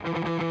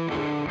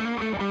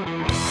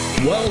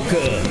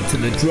Welcome to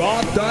the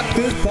Draft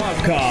Doctors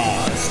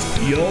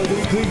Podcast, your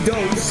weekly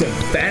dose of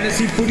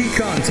fantasy footy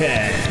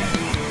content.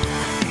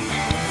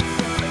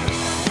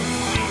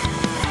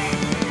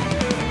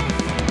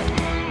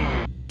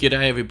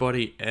 G'day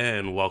everybody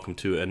and welcome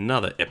to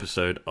another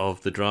episode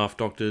of the Draft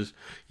Doctors.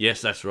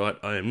 Yes, that's right,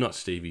 I am not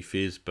Stevie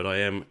Fizz, but I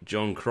am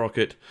John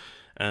Crockett.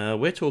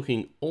 We're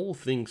talking all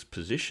things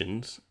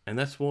positions, and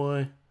that's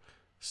why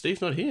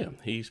Steve's not here.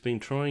 He's been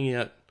trying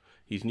out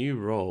his new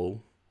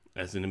role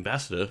as an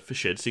ambassador for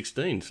Shed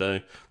 16, so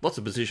lots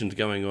of positions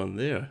going on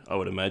there, I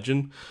would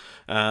imagine.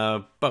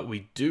 But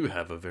we do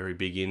have a very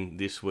big in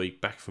this week,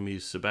 back from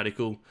his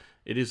sabbatical.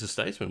 It is the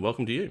Statesman.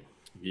 Welcome to you.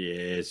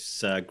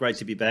 Yes, great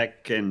to be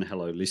back, and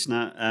hello,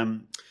 listener.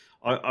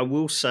 I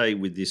will say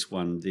with this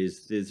one,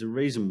 there's a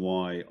reason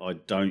why I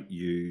don't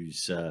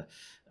use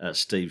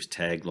Steve's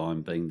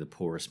tagline being the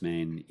poorest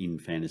man in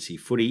fantasy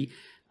footy,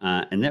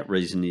 and that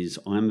reason is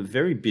I'm a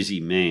very busy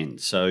man.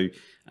 So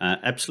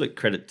absolute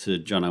credit to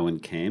Jono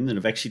and Cam that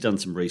have actually done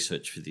some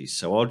research for this.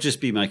 So I'll just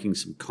be making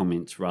some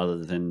comments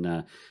rather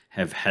than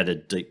have had a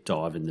deep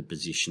dive in the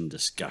position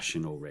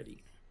discussion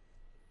already.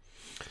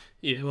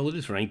 Yeah, well, it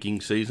is ranking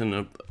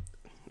season,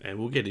 and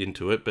we'll get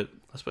into it, but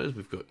I suppose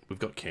we've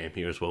got Cam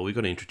here as well. We've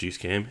got to introduce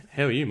Cam.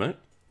 How are you, mate?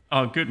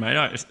 Oh, good, mate.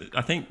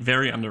 I think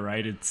very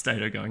underrated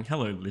Stato going,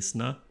 hello,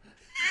 listener.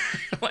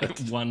 Like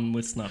one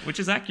listener, which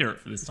is accurate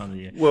for this time of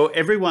the year. Well,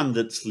 everyone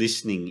that's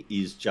listening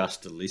is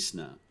just a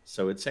listener,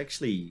 so it's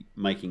actually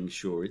making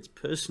sure it's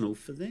personal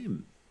for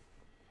them.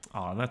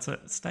 Oh, that's a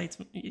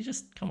statesman. You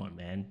just, come on,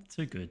 man.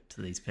 Too good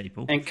to these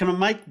people. And can I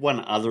make one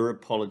other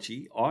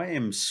apology? I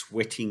am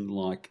sweating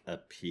like a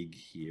pig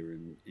here,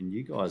 and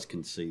you guys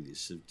can see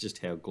this, of just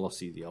how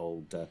glossy the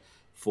old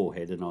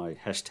forehead, and I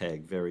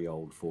hashtag very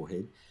old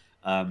forehead.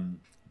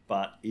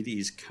 But it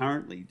is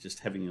currently, just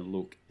having a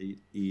look,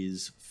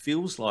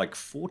 feels like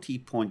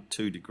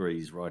 40.2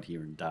 degrees right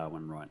here in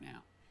Darwin right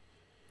now.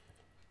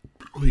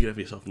 Well, you have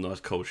yourself a nice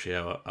cold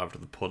shower after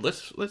the pod.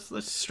 Let's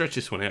stretch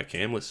this one out,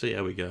 Cam. Let's see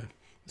how we go.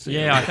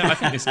 Yeah, I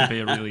think this could be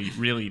a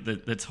really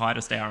the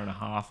tightest hour and a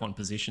half on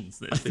positions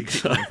that I think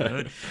so.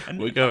 And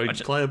we're going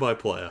player by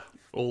player,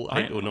 all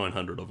 800 or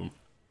 900 of them.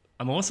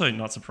 I'm also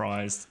not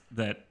surprised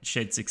that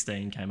Shed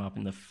 16 came up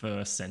in the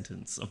first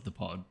sentence of the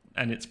pod,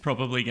 and it's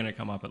probably going to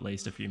come up at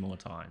least a few more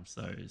times.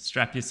 So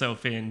strap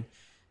yourself in,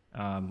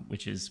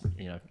 which is,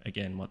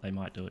 again, what they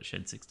might do at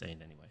Shed 16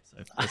 anyway.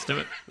 So let's do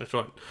it.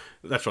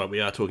 That's right.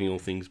 We are talking all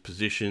things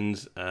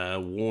positions.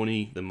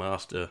 Warney, the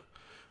master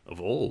of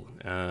all,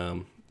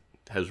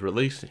 has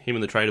released him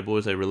and the Trader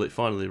Boys. They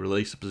finally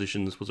released the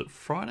positions. Was it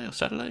Friday or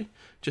Saturday?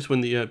 Just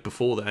when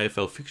before the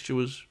AFL fixture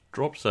was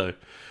dropped. So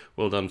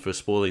well done for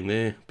spoiling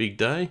their big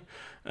day.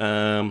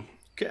 Jono,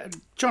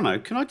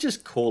 can I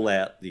just call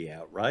out the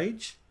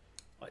outrage?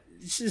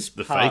 This is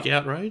the fake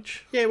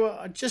outrage. Yeah, well,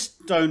 I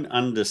just don't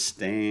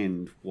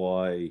understand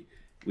why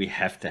we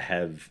have to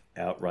have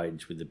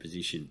outrage with the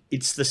position.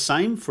 It's the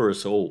same for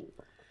us all.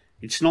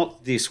 It's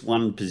not this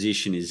one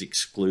position is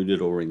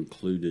excluded or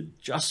included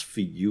just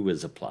for you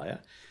as a player.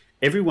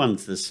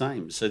 Everyone's the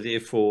same. So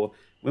therefore,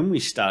 when we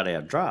start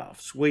our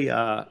drafts, we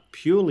are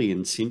purely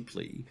and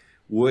simply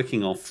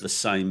working off the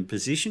same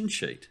position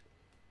sheet.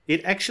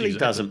 It actually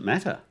doesn't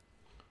matter.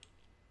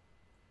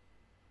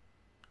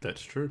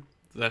 That's true.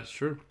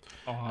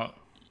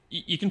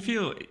 You can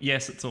feel,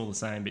 yes, it's all the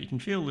same, but you can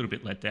feel a little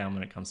bit let down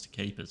when it comes to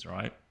keepers,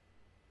 right?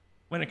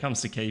 When it comes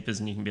to keepers,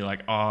 and you can be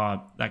like,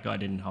 oh, that guy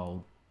didn't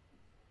hold.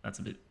 That's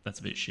a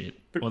bit shit.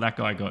 Or that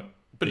guy got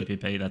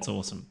PPP. That's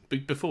awesome.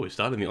 But before we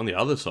start, on the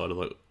other side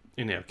of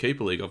in our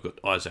keeper league, I've got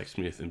Isaac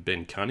Smith and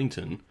Ben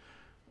Cunnington.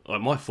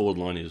 My forward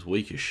line is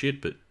weak as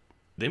shit, but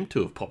them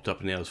two have popped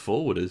up now as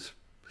forward as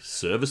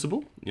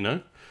serviceable.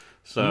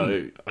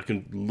 So I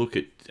can look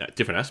at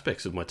different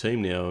aspects of my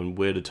team now and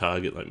where to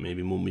target, like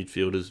maybe more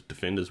midfielders,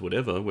 defenders,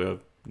 whatever. Where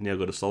I've now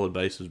got a solid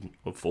base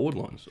of forward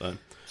lines.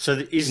 So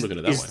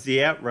is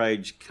the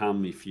outrage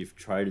come if you've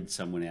traded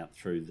someone out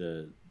through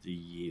the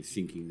year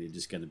thinking they're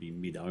just going to be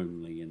mid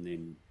only, and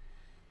then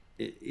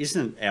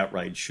isn't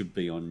outrage should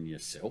be on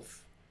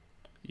yourself?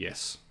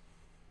 Yes,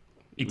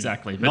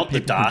 exactly. But not the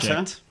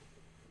data.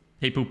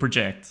 People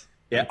project.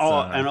 Yeah.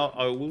 And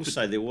I will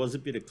say there was a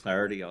bit of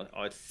clarity.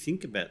 I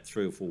think about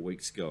 3 or 4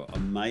 weeks ago, I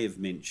may have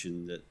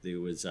mentioned that there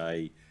was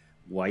a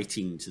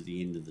waiting to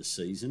the end of the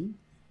season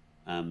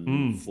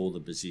for the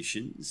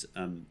positions.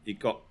 It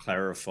got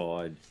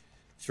clarified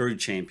through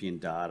Champion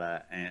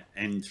Data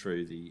and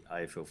through the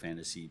AFL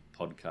Fantasy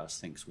podcast,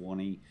 thanks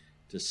Warney,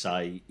 to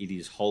say it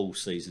is whole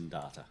season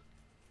data.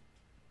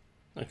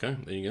 Okay,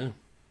 there you go.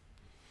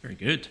 Very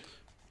good.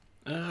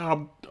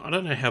 I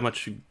don't know how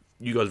much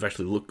you guys have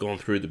actually gone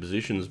through the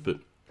positions, but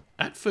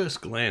at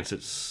first glance,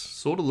 it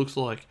sort of looks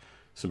like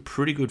some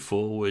pretty good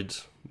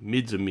forwards,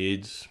 mids are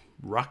mids,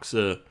 rucks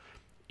are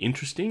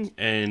interesting,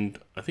 and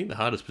I think the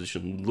hardest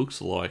position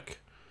looks like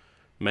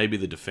maybe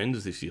the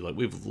defenders this year. Like,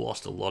 we've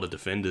lost a lot of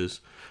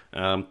defenders.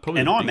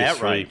 Probably, and I'm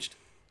outraged.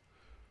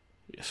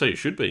 So you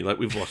should be. Like,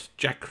 we've lost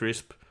Jack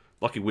Crisp,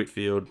 Lockie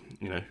Whitfield,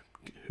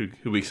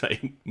 who we say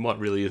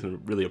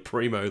isn't really a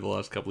primo the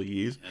last couple of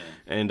years,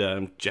 and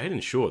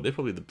Jaden Short. They're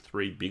probably the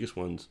three biggest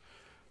ones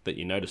that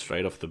you notice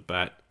straight off the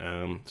bat.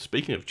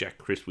 Speaking of Jack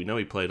Crisp, we know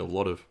he played a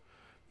lot of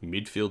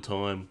midfield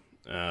time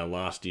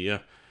last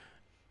year,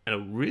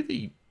 and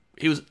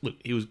he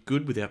was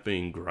good without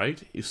being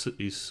great.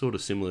 He's sort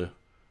of similar,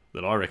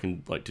 that I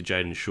reckon, like to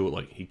Jaden Short.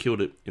 Like, he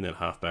killed it in that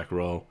halfback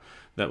role.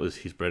 That was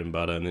his bread and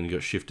butter, and then he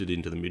got shifted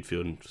into the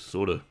midfield and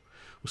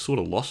was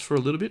lost for a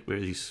little bit, where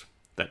he's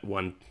that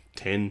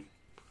 110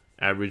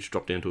 average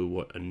dropped down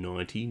to a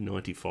 90,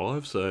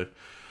 95. So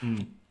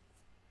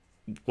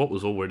what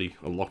was already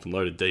a locked and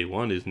loaded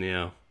D1 is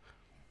now,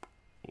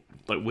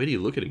 like, where do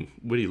you look at him?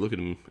 Where do you look at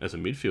him as a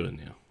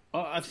midfielder now?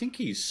 I think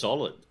he's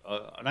solid.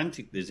 I don't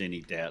think there's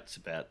any doubts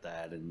about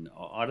that. And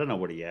I don't know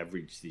what he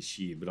averaged this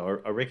year, but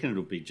I reckon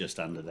it'll be just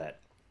under that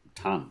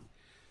ton.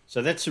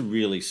 So that's a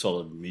really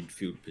solid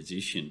midfield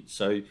position.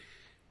 So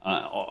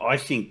I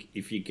think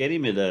if you get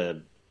him at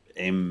a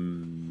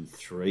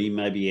M3,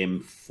 maybe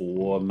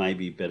M4,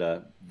 maybe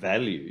better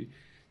value,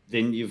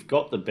 then you've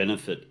got the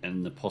benefit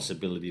and the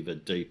possibility of a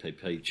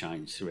DPP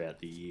change throughout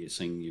the year,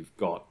 seeing you've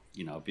got,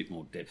 a bit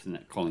more depth in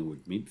that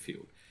Collingwood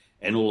midfield.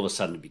 And all of a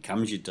sudden it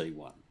becomes your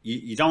D1.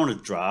 You don't want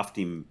to draft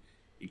him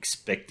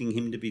expecting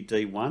him to be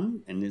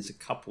D1, and there's a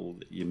couple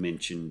that you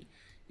mentioned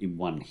in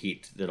one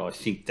hit that I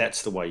think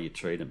that's the way you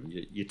treat him.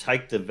 You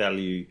take the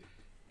value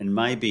and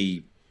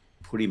maybe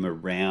put him a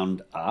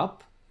round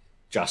up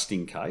just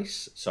in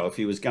case. So if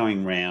he was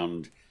going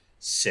round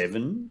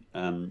 7,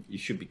 you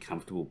should be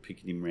comfortable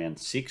picking him round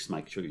 6,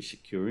 make sure you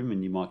secure him,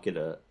 and you might get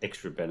an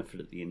extra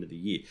benefit at the end of the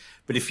year.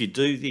 But if you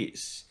do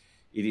this,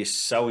 it is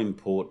so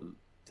important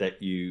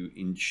that you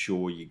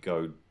ensure you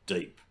go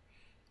deep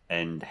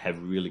and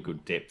have really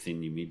good depth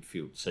in your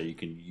midfield so you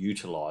can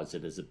utilise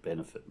it as a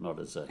benefit, not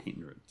as a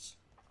hindrance.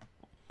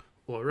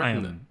 Well, I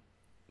reckon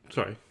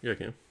Sorry, you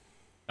okay?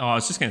 Oh, I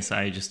was just going to say,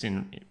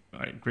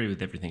 I agree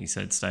with everything you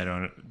said, Stater,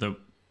 on it. The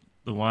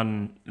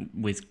one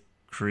with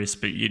Chris,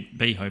 but you'd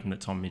be hoping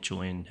that Tom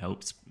Mitchell in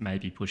helps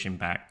maybe push him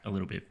back a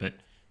little bit. But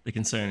the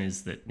concern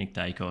is that Nick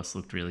Dacos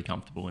looked really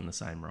comfortable in the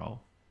same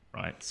role,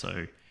 right?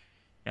 So,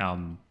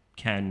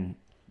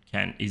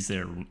 is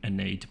there a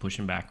need to push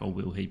him back, or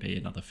will he be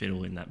another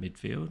fiddle in that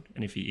midfield?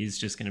 And if he is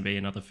just going to be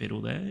another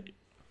fiddle there,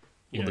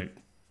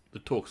 the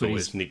talk's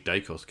always Nick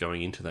Dacos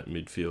going into that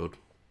midfield,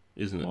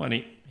 isn't it? Well,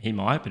 and he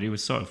might, but he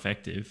was so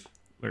effective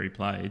where he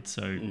played.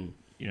 So,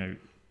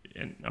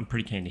 and I'm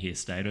pretty keen to hear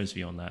Stato's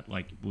view on that.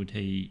 Like,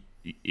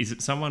 is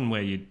it someone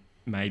where you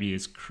maybe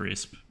as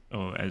Crisp,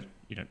 or as,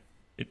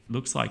 it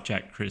looks like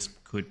Jack Crisp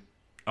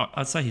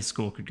I'd say his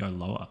score could go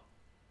lower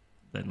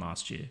than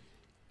last year.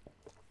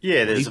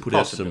 Yeah, there's he a put out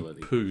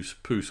possibility. some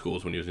poo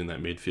scores when he was in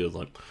that midfield.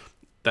 Like,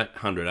 that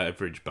 100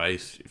 average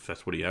base, if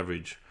that's what he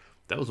averaged,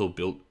 that was all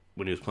built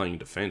when he was playing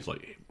defence.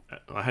 Like,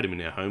 I had him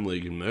in our home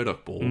league in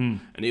Murdoch Ball, and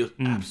he was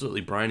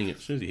absolutely braining it.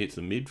 As soon as he hits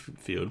the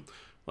midfield,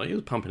 like, he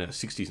was pumping out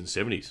 60s and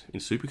 70s in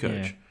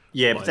Supercoach.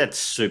 Yeah, but that's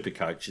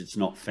Supercoach. It's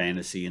not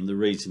fantasy, and the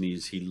reason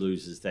is he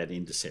loses that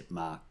intercept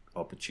mark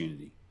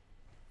opportunity.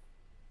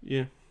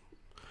 Yeah.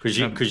 Because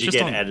you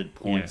get added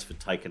points for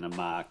taking a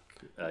mark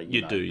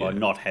by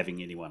not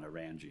having anyone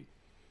around you.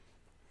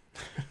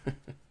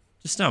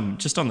 Just on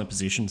the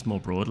positions more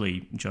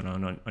broadly, John,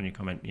 on your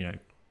comment,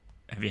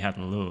 have you had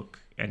a look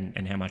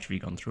and how much have you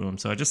gone through them?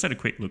 So I just had a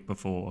quick look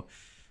before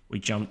we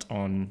jumped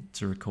on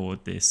to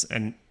record this,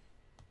 and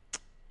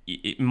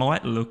it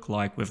might look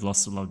like we've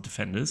lost a lot of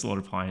defenders, a lot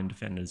of high-end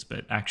defenders,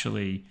 but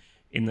actually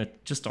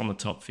just on the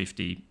top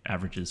 50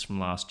 averages from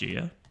last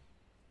year,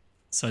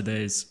 so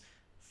there's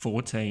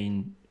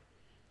 14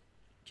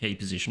 key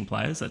position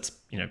players. That's,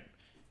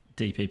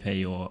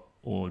 DPP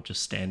or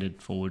just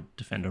standard forward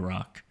defender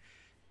ruck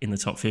in the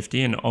top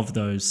 50, and of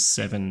those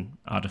 7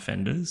 are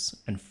defenders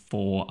and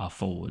 4 are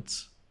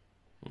forwards,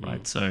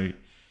 right? So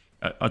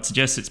I'd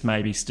suggest it's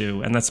maybe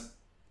still, and that's,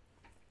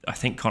 I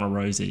think Connor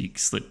Rozee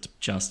slipped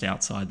just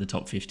outside the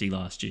top 50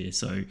 last year,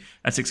 so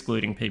that's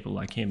excluding people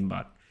like him.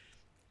 But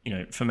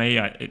for me,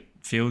 it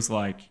feels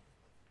like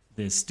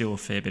there's still a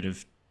fair bit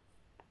of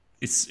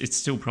it's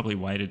still probably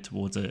weighted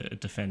towards a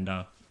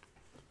defender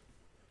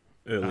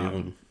early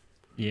on.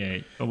 Yeah,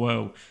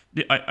 well,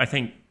 I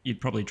think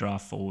you'd probably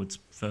draft forwards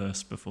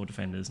first before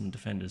defenders, and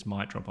defenders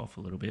might drop off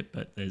a little bit,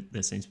 but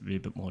there seems to be a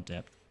bit more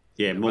depth.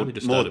 Yeah, I've more only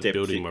just more started depth.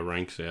 building my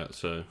ranks out,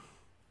 so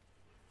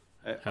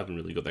haven't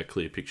really got that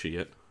clear picture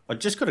yet. I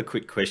just got a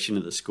quick question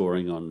of the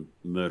scoring on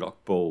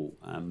Murdoch Ball.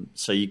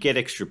 So you get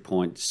extra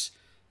points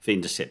for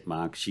intercept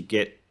marks. You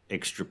get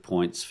extra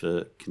points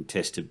for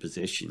contested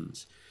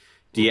possessions.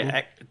 Do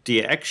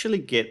you actually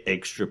get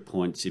extra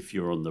points if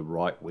you're on the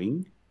right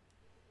wing?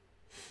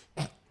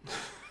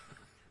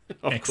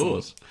 Of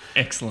course.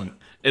 Excellent.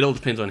 It all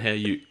depends on how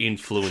you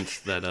influence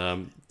that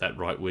that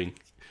right wing.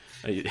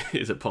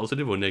 Is it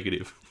positive or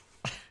negative?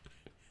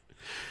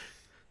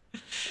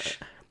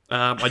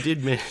 I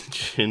did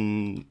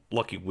mention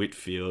Lockie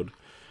Whitfield.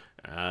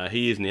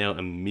 He is now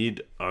a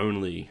mid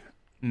only,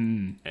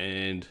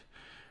 and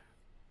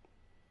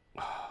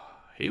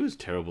he was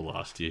terrible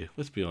last year.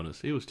 Let's be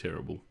honest, he was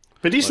terrible.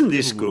 But isn't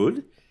this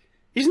good?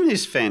 Isn't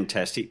this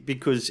fantastic?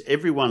 Because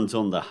everyone's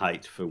on the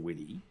hate for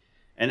Whitty.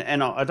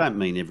 And I don't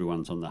mean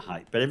everyone's on the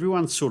hate, but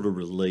everyone's sort of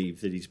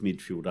relieved that he's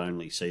midfield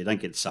only, so you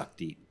don't get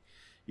sucked in.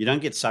 You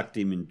don't get sucked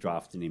in and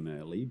drafting him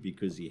early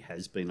because he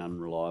has been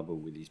unreliable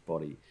with his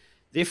body.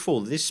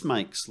 Therefore, this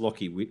makes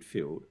Lockie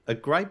Whitfield a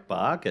great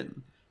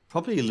bargain,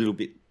 probably a little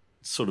bit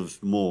sort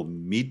of more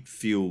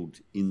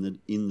midfield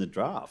in the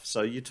draft.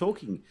 So you're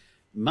talking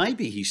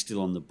maybe he's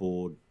still on the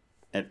board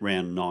at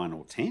round 9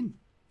 or 10.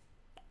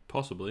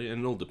 Possibly,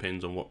 and it all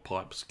depends on what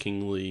pipes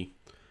Kingsley's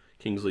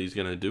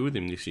going to do with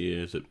him this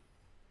year. Is it,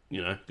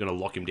 going to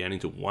lock him down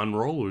into one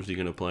role, or is he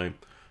going to play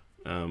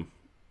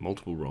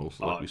multiple roles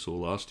like we saw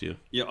last year?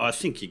 Yeah, I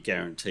think you're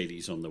guaranteed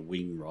he's on the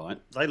wing, right?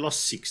 They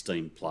lost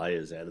 16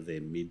 players out of their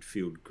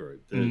midfield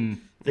group.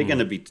 They're going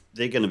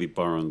to be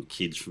borrowing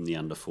kids from the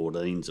under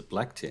 14s at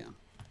Blacktown.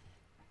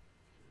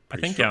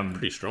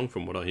 Pretty strong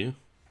from what I hear.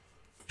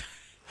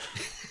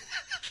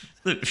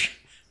 Look,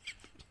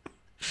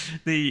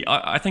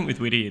 I think with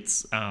Whitty,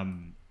 it's I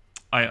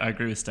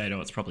agree with Stato.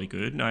 It's probably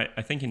good. And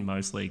I think in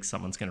most leagues,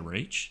 someone's going to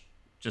reach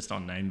just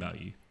on name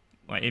value.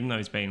 Like even though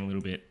he's been a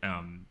little bit,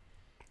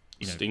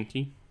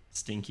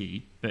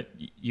 stinky. But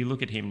you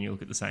look at him and you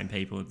look at the same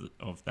people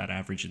of that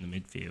average in the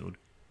midfield.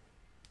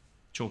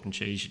 Chalk and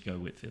cheese, you'd go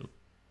Whitfield.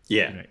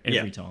 Yeah,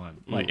 every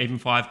time. Like even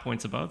 5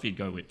 points above, you'd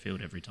go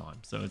Whitfield every time.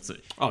 So it's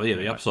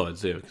the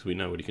upside's there because we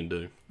know what he can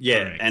do.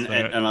 Yeah, correct. and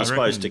So I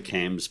suppose to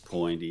Cam's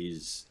point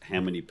is how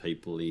many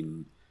people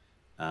in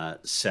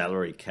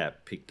salary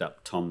cap picked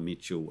up Tom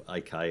Mitchell,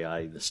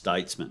 aka the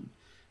Statesman,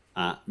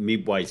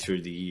 midway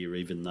through the year,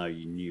 even though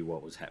you knew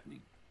what was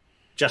happening,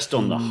 just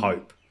on the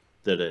hope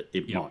that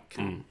it might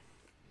come.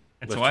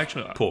 And so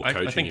actually, Poor I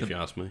coaching, think if you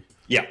ask me.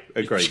 Yeah,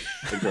 agreed.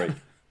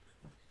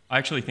 I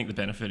actually think the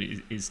benefit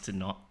is to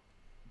not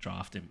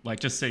draft him.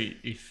 Like, just see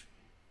if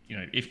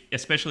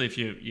especially if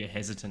you're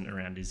hesitant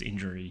around his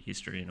injury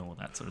history and all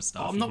that sort of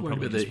stuff. I'm not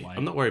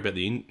worried about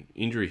the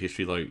injury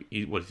history. Like,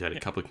 he's had a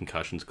couple of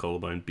concussions,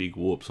 collarbone, big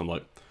whoops. I'm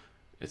like,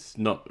 it's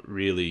not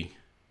really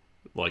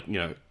like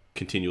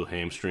continual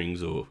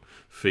hamstrings or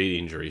feet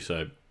injury.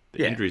 So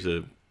the injuries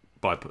are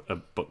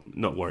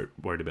not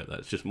worried about that.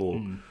 It's just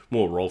more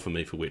role for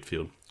me for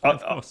Whitfield.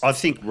 I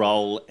think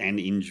role and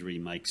injury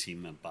makes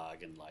him a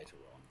bargain later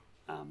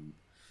on.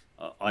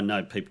 I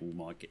know people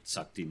might get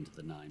sucked into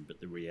the name, but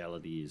the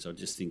reality is I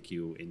just think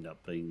he'll end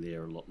up being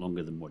there a lot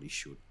longer than what he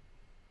should.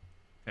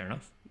 Fair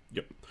enough.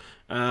 Yep.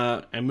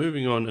 And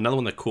moving on, another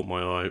one that caught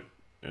my eye,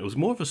 it was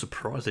more of a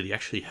surprise that he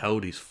actually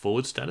held his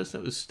forward status.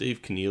 That was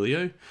Steve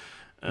Coniglio.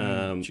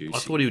 I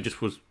thought he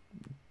was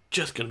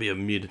just going to be a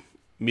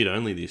mid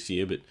only this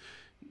year, but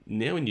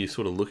now when you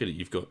sort of look at it,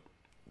 you've got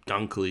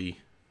Dunkley,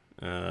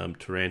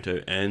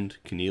 Taranto, and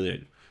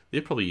Coniglio.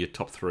 They're probably your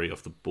top three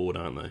off the board,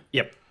 aren't they?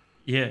 Yep.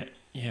 Yeah.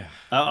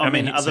 I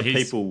mean, other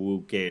people will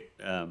get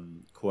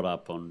caught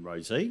up on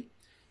Rosie.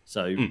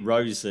 So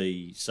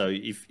Rosie. So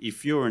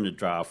if you're in a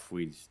draft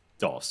with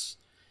Doss,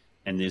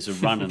 and there's a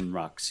run and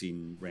rucks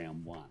in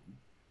round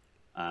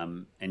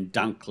 1, and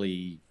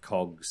Dunkley,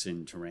 Cogs,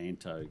 and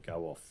Taranto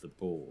go off the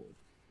board,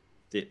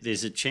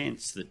 there's a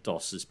chance that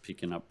Doss is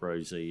picking up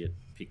Rosie at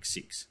pick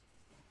 6.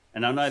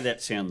 And I know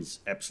that sounds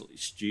absolutely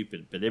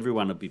stupid, but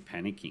everyone will be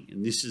panicking.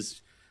 And this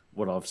is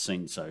what I've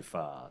seen so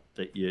far,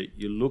 that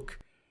you look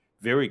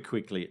very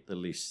quickly at the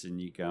list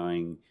and you're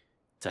going,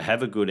 to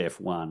have a good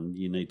F1,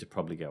 you need to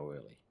probably go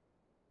early.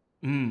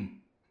 And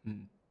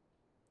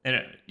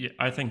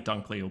I think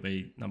Dunkley will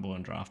be number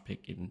 1 draft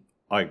pick in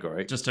I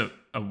agree. just a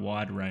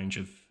wide range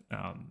of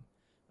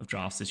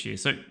drafts this year.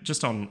 So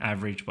just on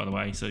average, by the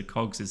way, so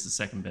Cogs is the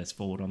second best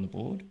forward on the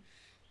board.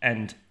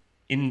 And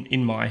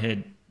in my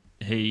head,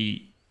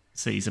 he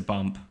sees a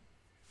bump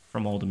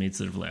from all the mids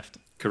that have left.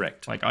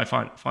 Correct. Like, I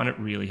find it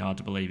really hard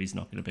to believe he's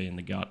not going to be in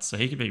the guts. So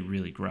he could be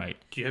really great.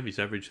 Do you have his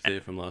average there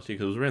from last year?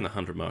 Because it was around the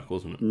 100 mark,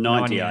 wasn't it?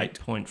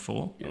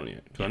 98.4.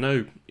 98. Because I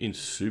know in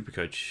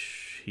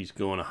Supercoach he's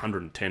gone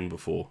 110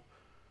 before.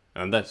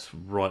 And that's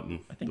right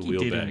in the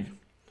wheel bag.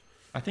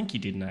 I think he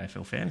did in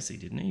AFL Fantasy,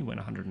 didn't he? He went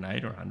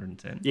 108 or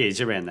 110. Yeah, he's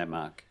around that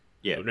mark.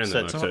 Yeah. Around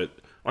that mark. So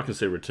I can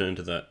see a return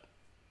to that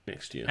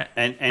next year.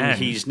 And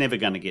he's never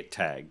going to get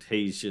tagged.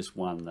 He's just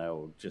one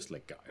they'll just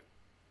let go.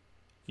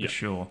 For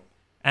sure.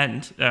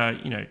 And,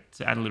 to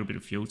add a little bit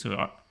of fuel to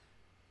it,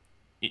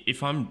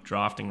 if I'm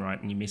drafting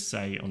right and you miss,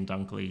 say, on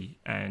Dunkley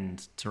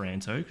and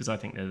Taranto, because I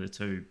think they're the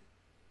 2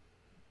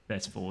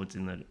 best forwards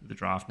in the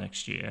draft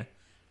next year,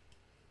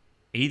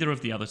 either of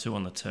the other 2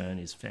 on the turn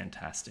is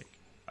fantastic.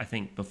 I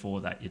think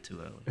before that, you're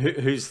too early.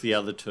 Who's the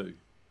other 2?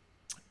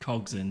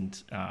 Cogs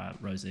and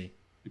Rosie.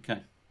 Okay.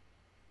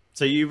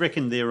 So you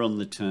reckon they're on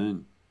the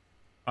turn?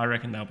 I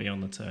reckon they'll be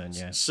on the turn,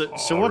 yeah.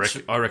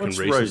 I reckon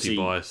recency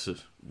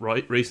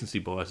Rosie? recency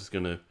bias is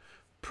going to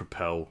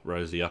propel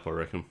Rosie up, I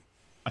reckon.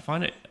 I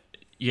find it,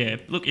 yeah,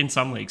 look, in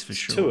some leagues for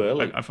sure. Too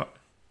early.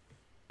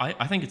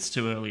 I think it's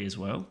too early as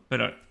well,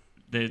 but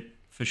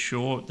for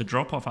sure, the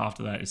drop-off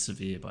after that is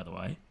severe, by the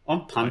way.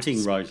 I'm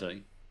punting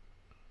Rosie.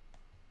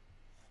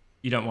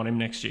 You don't want him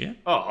next year?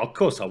 Oh, of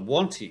course I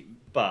want him,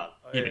 but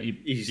Yeah, but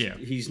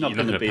he's not You're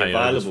going not to be gonna pay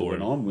overs available for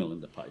when him. I'm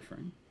willing to pay for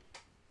him.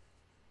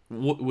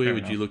 Where Fair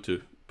would you enough. look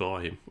to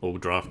buy him or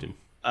draft him?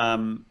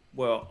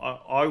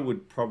 Well, I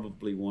would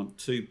probably want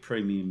 2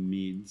 premium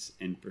mids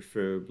and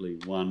preferably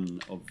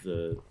one of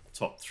the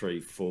top 3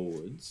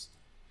 forwards.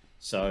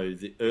 So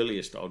the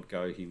earliest I'd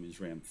go him is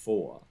round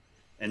 4.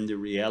 And the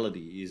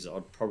reality is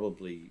I'd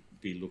probably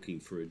be looking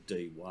for a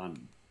D1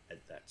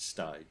 at that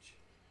stage.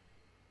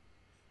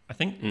 I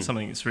think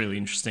something that's really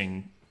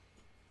interesting.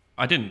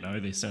 I didn't know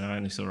this, and I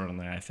only saw it on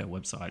the AFL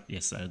website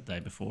yesterday, the day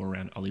before,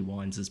 around Ollie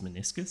Wines'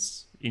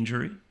 meniscus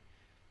injury.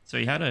 So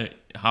he had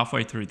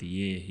halfway through the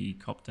year, he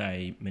copped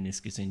a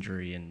meniscus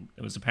injury, and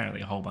there was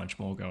apparently a whole bunch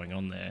more going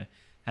on there.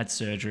 Had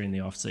surgery in the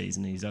off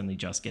season. He's only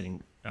just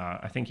getting.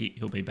 I think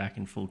he'll be back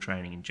in full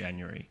training in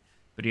January,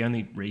 but he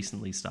only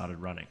recently started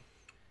running.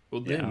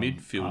 Well, their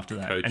midfield after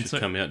that. coach And has so-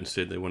 come out and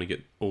said they want to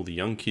get all the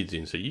young kids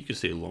in, so you could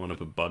see a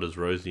lineup of Butters,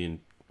 Rosie, and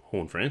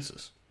Horn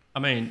Francis. I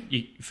mean,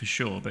 for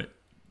sure, but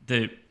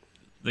the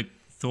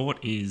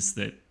thought is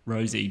that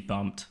Rosie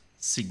bumped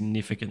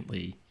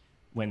significantly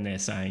when they're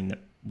saying that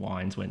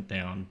Wines went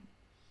down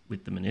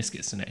with the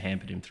meniscus and it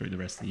hampered him through the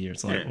rest of the year.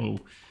 It's like, well,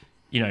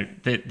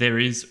 there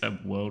is a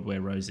world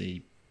where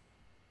Rosie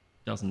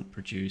doesn't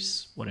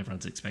produce what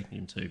everyone's expecting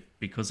him to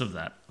because of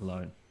that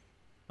alone.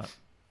 But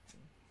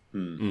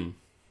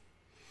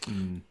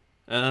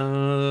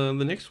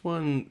The next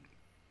one,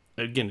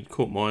 again, it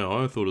caught my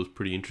eye. I thought it was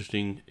pretty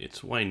interesting.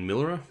 It's Wayne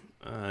Miller.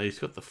 He's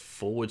got the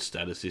forward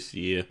status this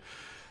year.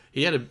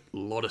 He had a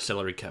lot of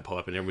salary cap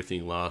hype and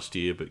everything last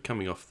year, but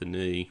coming off the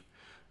knee,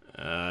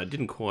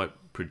 didn't quite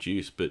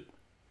produce, but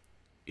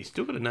he's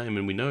still got a name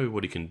and we know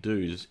what he can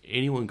do. Has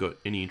anyone got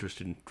any interest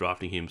in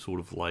drafting him sort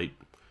of late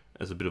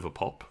as a bit of a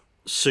pop?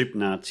 Soup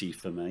Nazi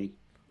for me.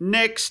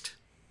 Next.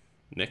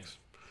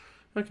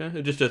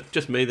 Okay,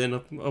 just me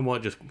then. I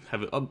might just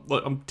have it.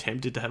 I'm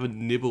tempted to have a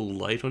nibble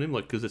late on him,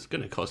 because it's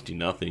going to cost you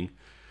nothing.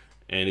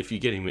 And if you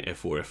get him at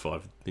F4,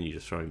 F5, then you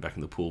just throw him back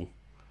in the pool.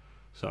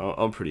 So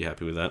I'm pretty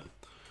happy with that.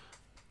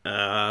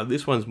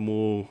 This one's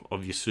more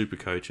of your super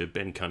coacher,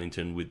 Ben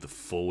Cunnington, with the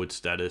forward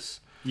status.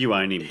 You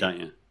own him, don't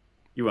you?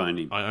 You own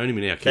him. I own him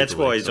in our keeper That's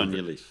why league, he's so on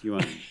your list. You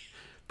own him.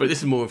 But this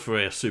is more for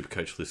our super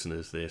coach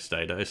listeners there,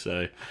 Stato.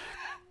 So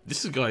this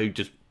is a guy who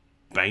just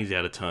bangs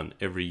out a ton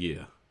every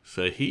year.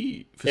 So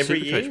he, for Every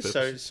super year? coach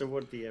purposes, So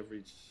what the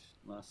average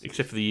last year?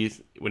 except for the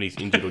years when he's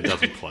injured or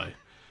doesn't play.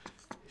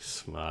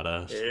 Smart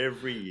ass.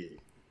 Every year.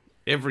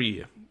 Every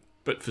year.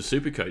 But for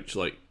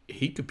Supercoach,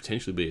 he could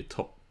potentially be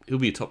he'll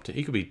be a top 10,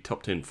 he could be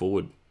top 10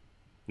 forward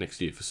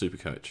next year for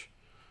Supercoach.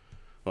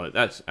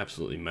 That's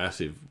absolutely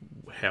massive.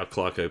 How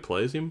Clarko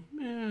plays him,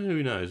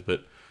 who knows,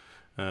 but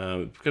it's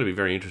going to be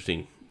very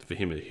interesting for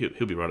him.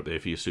 He'll be right up there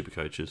for your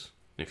Supercoaches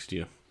next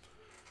year.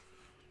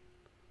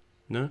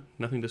 No?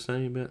 Nothing to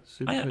say about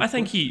Supercoach? I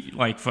think he,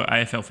 for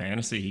AFL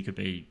fantasy, he could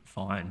be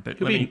fine. But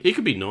he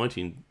could be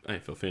 90 in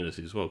AFL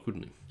Fantasy as well,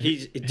 couldn't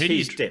he?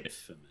 He's depth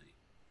for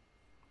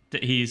me.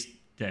 he's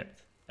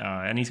depth,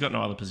 and he's got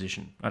no other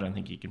position. I don't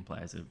think he can play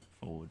as a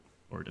forward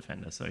or a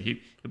defender. So he'll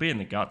be in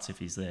the guts if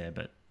he's there.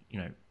 But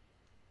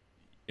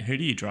who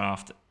do you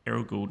draft,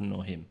 Errol Goulden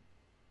or him?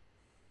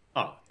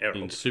 Oh,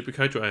 Errol. In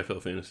Supercoach or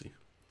AFL Fantasy?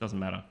 Doesn't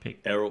matter.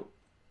 Pick. Errol.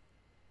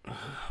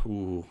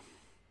 Ooh.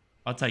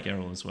 I'd take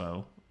Errol as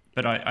well,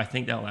 but I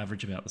think they'll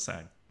average about the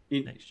same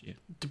next year.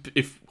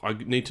 If I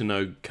need to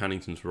know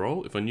Cunnington's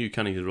role, if I knew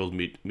Cunnington's role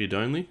was mid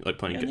only,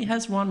 playing. He only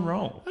has one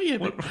role. Oh yeah,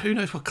 but who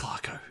knows what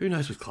Clarko? Who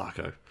knows with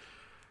Clarko?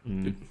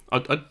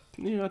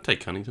 I'd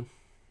take Cunnington.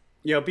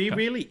 Yeah, I'll be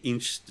really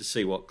interested to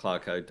see what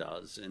Clarko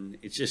does, and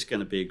it's just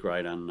going to be a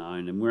great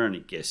unknown, and we're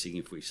only guessing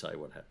if we say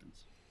what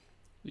happens.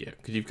 Yeah,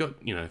 because you've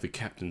got the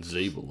captain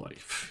Zeeble.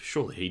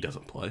 Surely he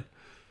doesn't play.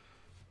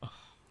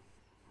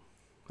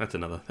 That's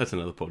another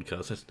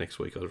podcast. That's next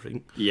week, I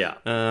think. Yeah.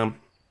 I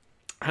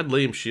had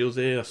Liam Shields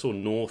there. I saw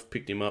North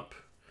picked him up.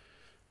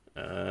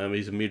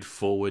 He's a mid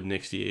forward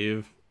next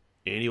year.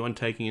 Anyone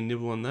taking a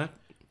nibble on that?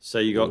 So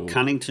you got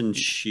Cunnington,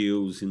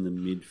 Shields in the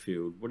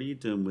midfield. What are you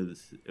doing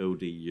with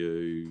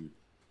LDU,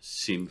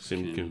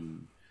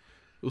 Simpkin?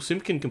 Well,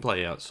 Simpkin can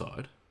play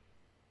outside.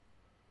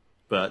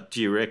 But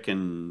do you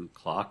reckon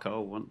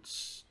Clarko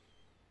wants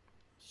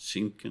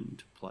Simpkin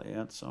to play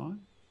outside?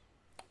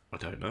 I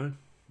don't know.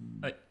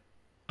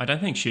 I don't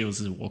think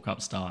Shields is a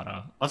walk-up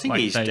starter. I think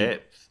he's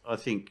depth. I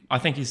think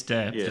he's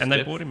depth. Yeah, and they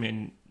depth. brought him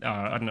in,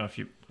 I don't know if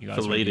you guys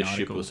For read the leadership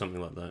article. or something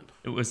like that.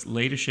 It was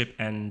leadership,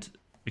 and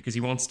because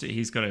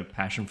he's got a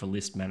passion for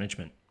list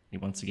management. He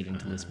wants to get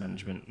into list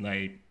management, and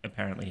they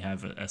apparently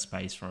have a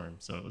space for him.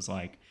 So it was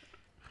like,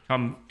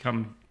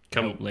 come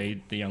help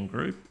lead the young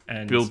group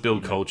and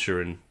Build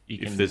culture, and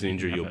if there's an you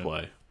injury, can you'll have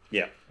play.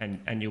 yeah.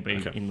 and you'll be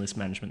in list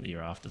management the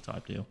year after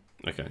type deal.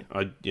 Okay.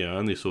 I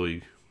only saw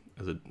you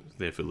as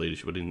there for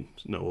leadership. I didn't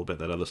know all about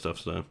that other stuff,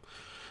 so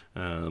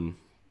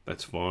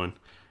that's fine.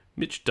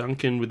 Mitch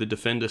Duncan with the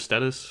defender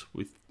status.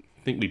 I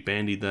think we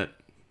bandied that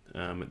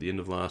at the end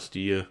of last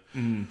year.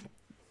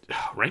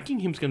 Ranking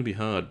him's going to be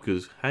hard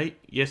because, hey,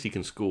 yes, he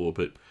can score,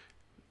 but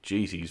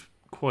geez, he's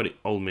quite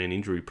old man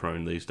injury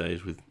prone these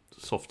days with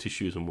soft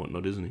tissues and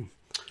whatnot, isn't he?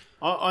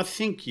 I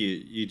think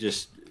you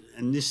just,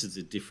 and this is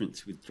the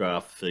difference with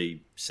draft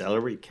fee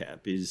salary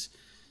cap, is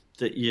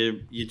that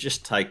you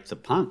just take the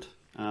punt.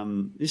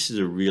 This is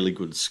a really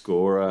good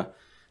scorer,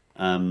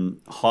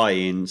 high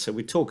end. So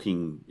we're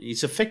talking,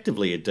 he's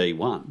effectively a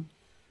D1.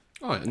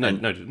 Oh,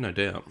 no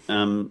doubt.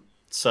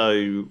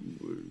 So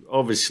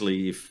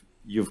obviously, if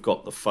you've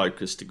got the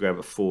focus to grab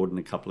a forward and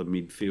a couple of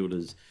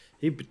midfielders,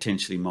 he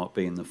potentially might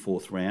be in the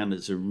 4th round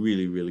as a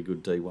really, really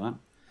good D1.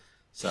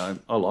 So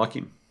I like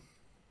him.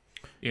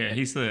 Yeah,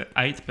 he's the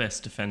 8th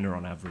best defender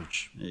on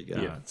average. There you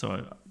go. Yeah,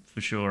 so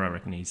for sure, I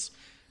reckon he's,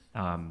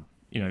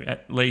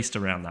 at least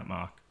around that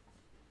mark.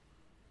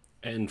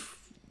 And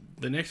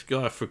the next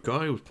guy, for a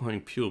guy who was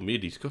playing pure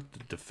mid, he's got the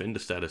defender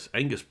status.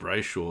 Angus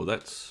Brayshaw,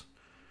 that's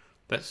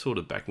sort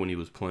of back when he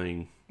was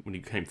playing, when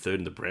he came 3rd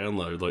in the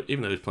Brownlow. Like,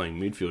 even though he was playing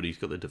midfield, he's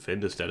got the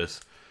defender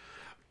status.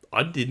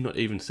 I did not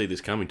even see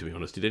this coming, to be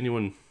honest. Did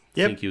anyone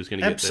think he was going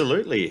to get that?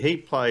 Absolutely. He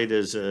played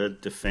as a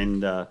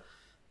defender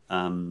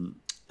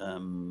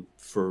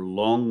for a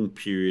long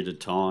period of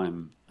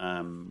time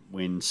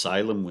when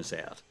Salem was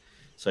out.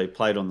 So he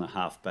played on the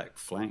half-back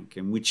flank,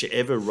 and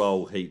whichever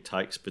role he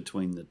takes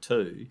between the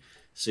two,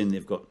 seeing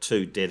they've got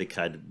 2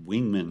 dedicated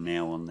wingmen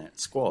now on that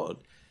squad,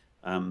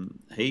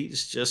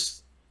 he's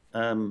just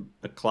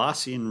a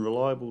classy and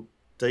reliable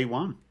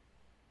D1.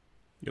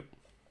 Yep.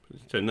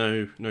 So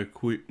no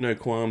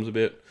qualms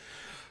about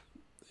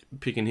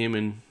picking him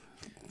and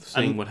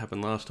seeing what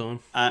happened last time?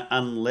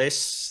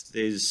 Unless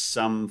there's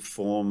some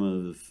form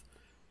of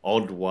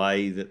odd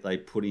way that they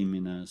put him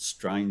in a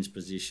strange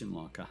position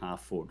like a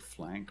half-forward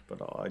flank,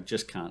 but I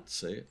just can't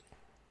see it.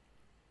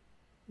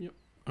 Yep.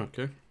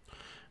 Okay.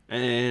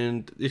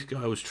 And this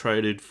guy was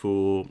traded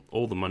for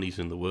all the monies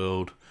in the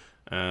world.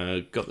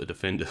 Got the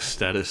defender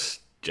status,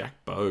 Jack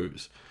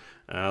Bowes.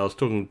 I was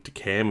talking to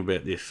Cam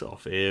about this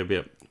off air,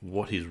 about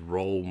what his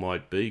role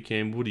might be.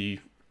 Cam, what do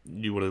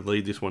you want to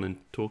lead this one and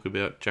talk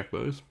about Jack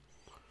Bowes?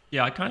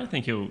 Yeah, I kind of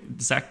think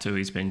Zach too,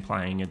 he's been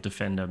playing a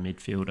defender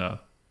midfielder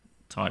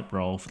type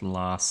role for the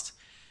last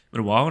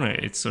little while, and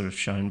it's sort of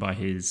shown by I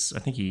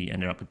think he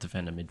ended up with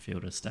defender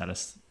midfielder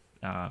status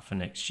for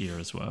next year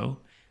as well.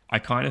 I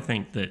kind of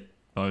think that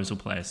Bowes will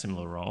play a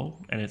similar role,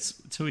 and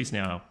he's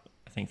now,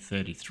 I think,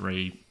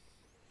 33,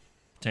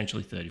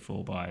 potentially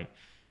 34 by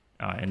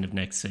end of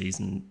next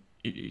season.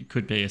 It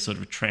could be a sort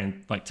of a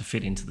trend, like to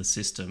fit into the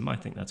system. I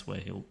think that's where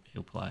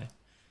he'll play.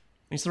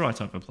 He's the right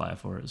type of player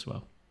for it as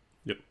well.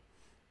 Yep.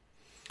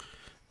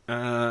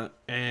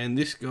 And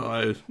this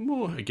guy is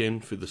more,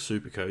 again, for the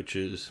super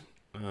coaches,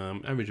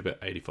 averaged about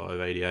 85,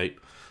 88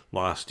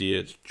 last year.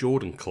 It's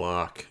Jordan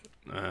Clark.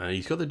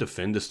 He's got the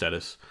defender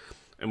status.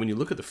 And when you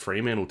look at the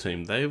Fremantle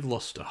team, they've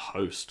lost a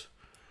host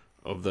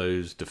of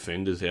those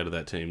defenders out of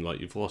that team. Like,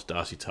 you've lost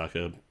Darcy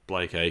Tucker,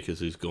 Blake Acres,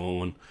 who's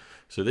gone.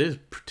 So there's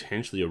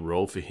potentially a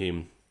role for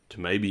him to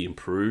maybe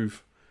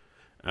improve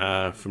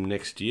from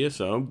next year.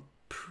 So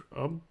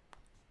I'm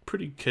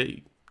pretty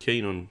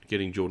keen on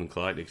getting Jordan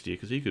Clark next year,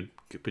 because he could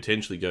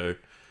potentially go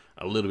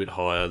a little bit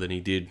higher than he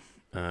did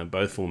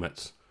both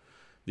formats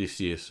this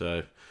year.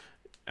 So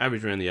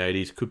average around the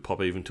 80s, could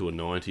pop even to a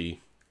 90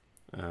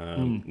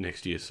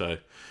 next year. So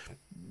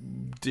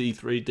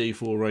D3,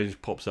 D4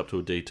 range pops up to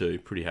a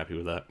D2. Pretty happy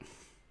with that.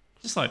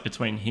 Just like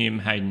between him,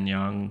 Hayden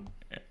Young,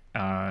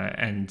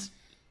 and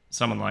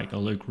someone like a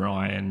Luke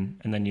Ryan,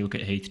 and then you look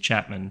at Heath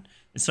Chapman,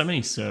 there's so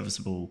many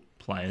serviceable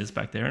players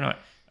back there, and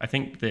I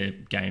think their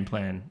game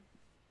plan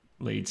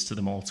leads to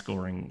them all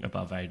scoring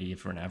above 80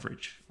 for an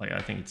average. Like,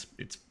 I think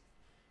it's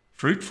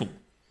fruitful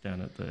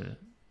down at the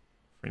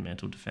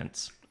Fremantle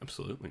defence.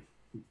 Absolutely.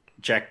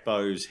 Jack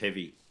Bowes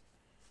heavy.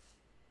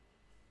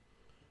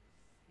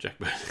 Jack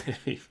Bowes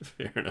heavy,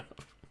 fair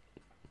enough.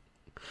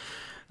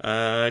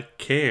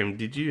 Cam,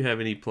 did you have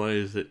any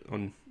players that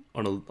on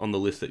the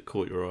list that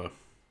caught your eye?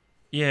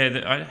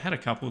 Yeah, I had a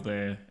couple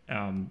there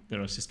that I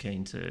was just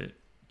keen to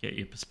get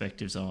your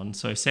perspectives on.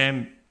 So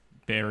Sam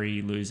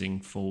Berry losing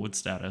forward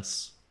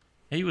status.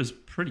 He was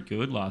pretty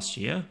good last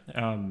year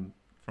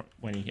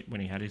when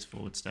he had his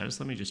forward status.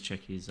 Let me just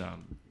check his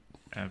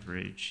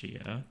average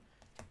here.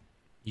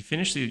 He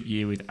finished the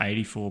year with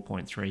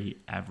 84.3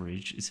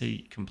 average. Is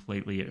he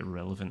completely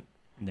irrelevant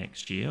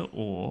next year?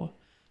 Or,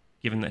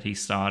 given that he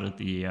started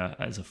the year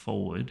as a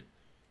forward,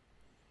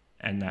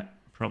 and that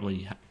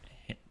probably,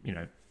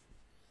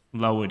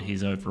 lowered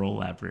his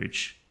overall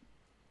average,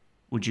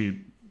 would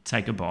you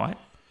take a bite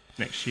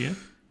next year?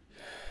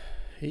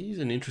 He's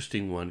an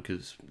interesting one,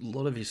 because a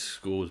lot of his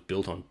score is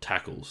built on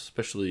tackles,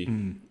 especially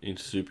in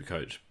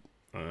Supercoach.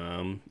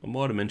 I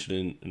might have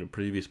mentioned in a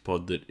previous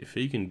pod that if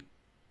he can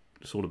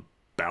sort of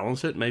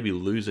balance it, maybe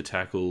lose a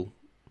tackle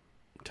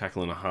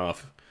and a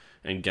half,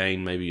 and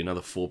gain maybe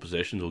another 4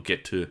 possessions, or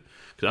get to...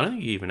 Because I don't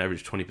think he even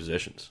averaged 20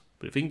 possessions.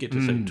 But if he can get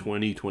to, say,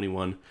 20,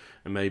 21,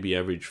 and maybe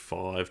average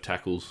 5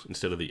 tackles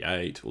instead of the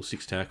 8 or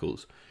 6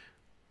 tackles,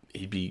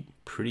 he'd be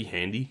pretty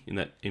handy in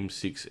that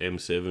M6,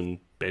 M7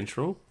 bench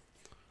role.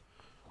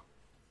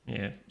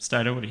 Yeah.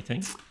 Stato, what do you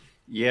think?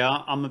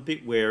 Yeah, I'm a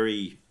bit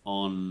wary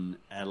on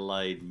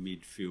Adelaide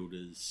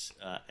midfielders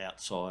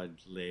outside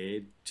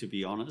Laird, to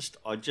be honest.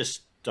 I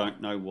just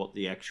don't know what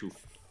the actual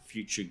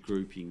future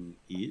grouping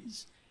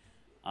is.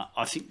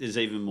 I think there's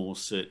even more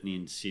certainty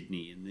in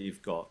Sydney, and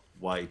they've got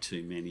way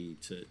too many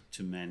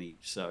to manage.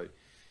 So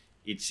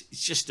it's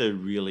just a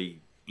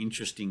really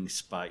interesting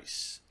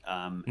space,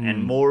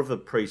 and more of a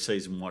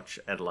pre-season watch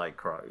Adelaide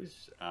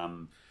Crows,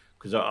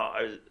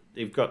 because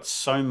they've got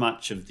so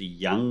much of the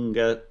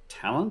younger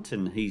talent,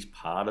 and he's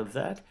part of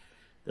that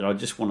I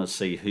just want to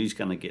see who's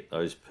going to get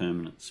those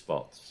permanent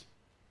spots.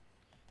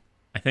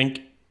 I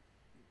think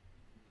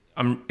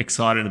I'm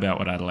excited about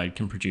what Adelaide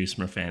can produce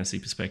from a fantasy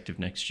perspective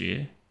next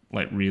year.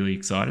 Like, really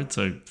excited.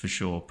 So for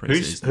sure,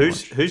 pre-season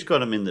who's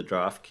got him in the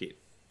draft kit?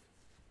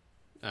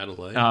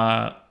 Adelaide.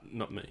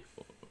 Not me.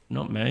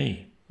 Not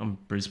me. I'm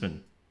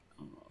Brisbane.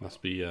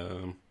 Must be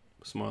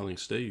Smiling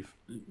Steve.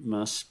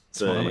 Must be.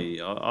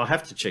 Smiling. I'll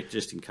have to check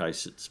just in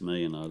case it's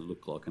me and I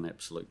look like an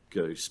absolute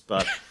goose.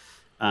 But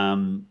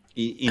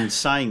in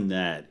saying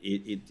that,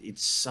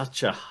 it's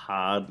such a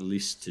hard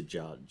list to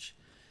judge.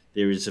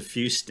 There is a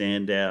few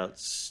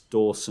standouts,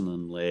 Dawson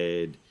and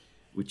Laird,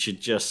 which are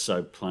just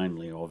so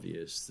plainly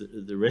obvious.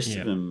 The rest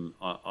of them,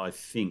 I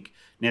think...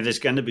 Now, there's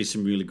going to be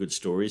some really good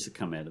stories that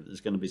come out of it.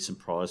 There's going to be some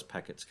prize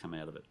packets come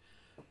out of it.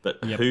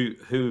 But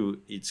who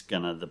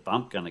the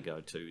bump going to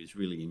go to is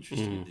really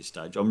interesting at this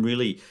stage.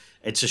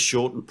 It's a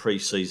shortened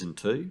pre-season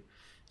too,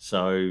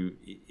 so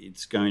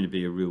it's going to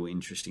be a real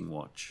interesting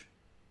watch.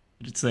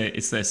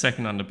 It's their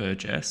second under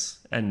Burgess,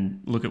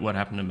 and look at what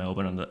happened to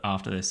Melbourne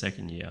after their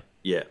second year.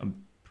 Yeah.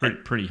 I'm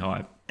pretty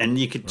hyped. And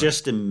you could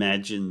just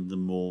imagine the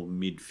more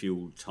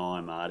midfield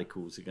time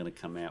articles are going to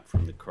come out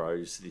from the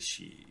Crows this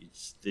year.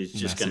 It's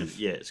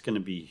going to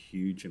be a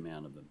huge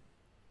amount of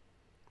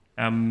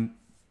them.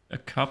 A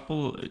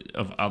couple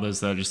of others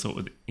that I just thought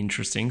were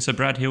interesting. So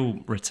Brad Hill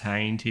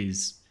retained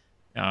his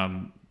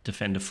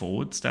defender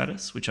forward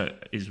status, which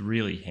is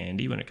really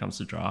handy when it comes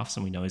to drafts,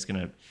 and we know he's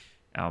going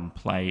to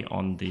play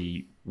on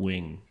the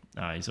wing.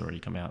 He's already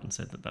come out and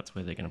said that that's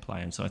where they're going to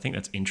play him. So I think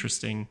that's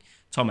interesting.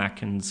 Tom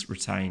Atkins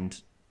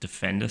retained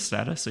defender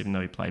status, even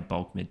though he played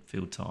bulk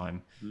midfield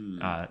time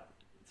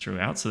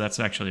throughout. So that's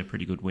actually a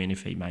pretty good win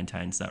if he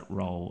maintains that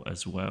role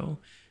as well.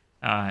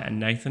 And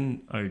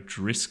Nathan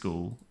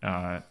O'Driscoll,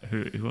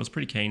 who I was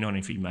pretty keen on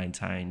if he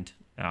maintained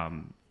a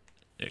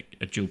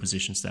dual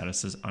position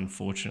status, has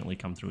unfortunately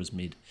come through as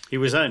mid. He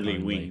was only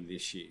wing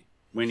this year.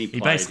 When he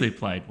basically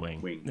played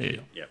wing.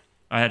 Yeah.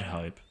 I had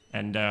hope.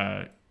 And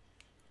that's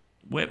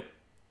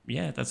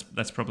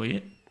probably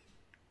it.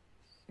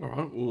 All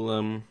right,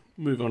 we'll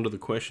move on to the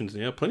questions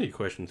now. Plenty of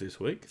questions this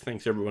week.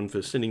 Thanks everyone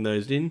for sending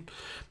those in.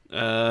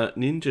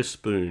 Ninja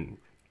Spoon.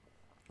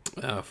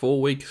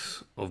 4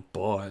 weeks of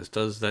buys,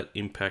 does that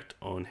impact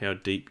on how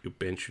deep your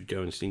bench should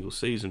go in single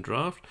season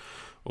draft,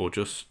 or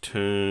just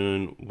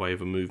turn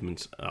waiver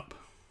movements up?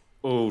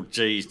 Oh,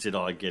 geez, did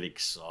I get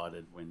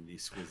excited when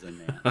this was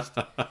announced.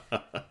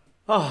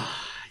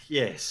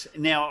 Yes.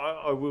 Now,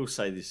 I will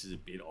say this is a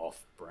bit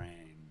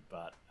off-brand,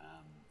 but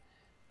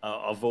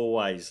I've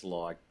always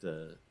liked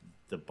the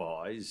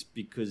buys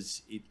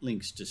because it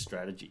links to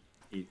strategy.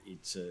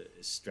 It's a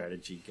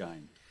strategy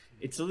game.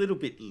 It's a little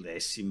bit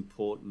less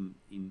important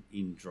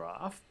in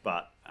draft,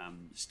 but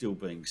still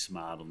being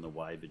smart on the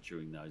waiver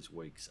during those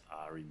weeks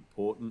are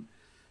important.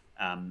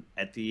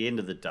 At the end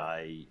of the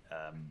day,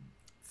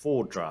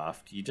 for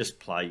draft, you just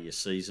play your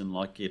season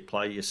like you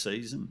play your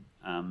season,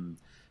 and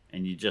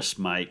you just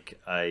make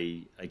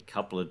a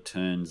couple of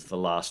turns the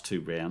last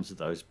two rounds of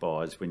those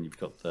buys when you've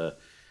got the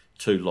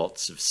two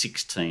lots of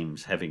 6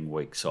 teams having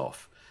weeks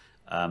off.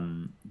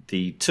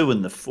 The 2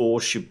 and the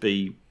 4 should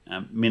be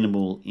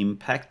minimal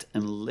impact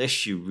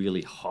unless you're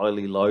really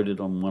highly loaded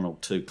on 1 or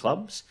 2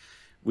 clubs,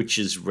 which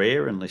is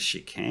rare unless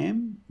you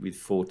can with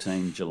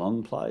 14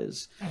 Geelong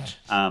players.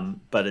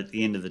 But at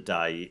the end of the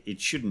day,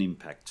 it shouldn't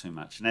impact too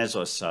much. And as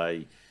I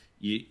say,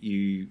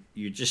 you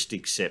just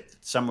accept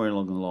that somewhere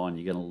along the line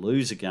you're going to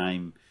lose a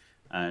game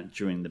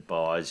during the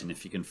buys, and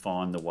if you can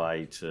find the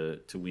way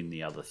to win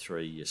the other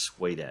 3, you're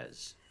sweet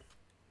as.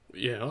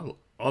 Yeah,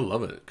 I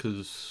love it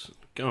because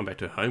going back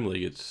to home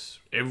league, it's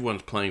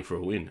everyone's playing for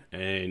a win,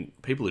 and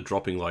people are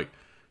dropping like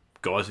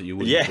guys that you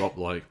wouldn't drop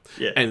like.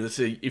 Yeah. And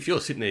if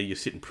you're sitting there, you're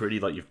sitting pretty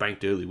like you've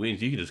banked early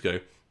wins. You can just go,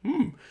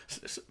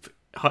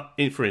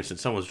 For instance,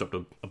 someone's dropped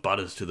a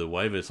Butters to the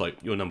waiver. It's like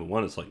you're number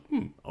 1. It's like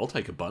I'll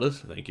take a Butters.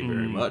 Thank you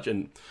very much.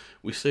 And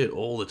we see it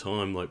all the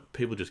time. Like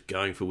people just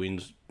going for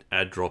wins,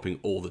 ad dropping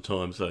all the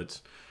time. So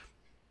it's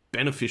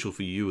beneficial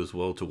for you as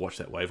well to watch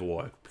that waiver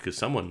wire because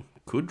someone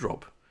could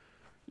drop,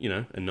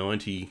 a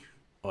 90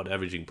 odd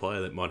averaging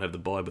player that might have the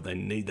buy, but they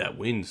need that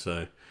win.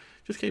 So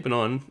just keep an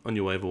eye on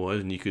your waiver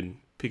wires, and you could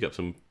pick up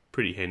some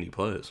pretty handy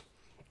players.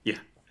 Yeah,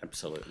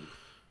 absolutely.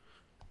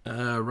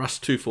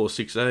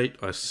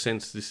 Russ2468, I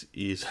sense this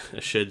is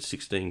a Shed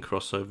 16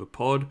 crossover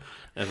pod.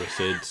 As I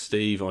said,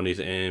 Steve on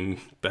his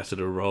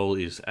ambassador role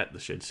is at the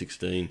Shed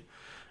 16,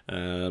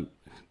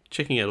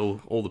 checking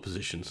out all the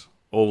positions.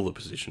 All the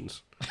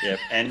positions. Yep,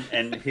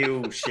 and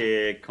he'll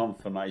share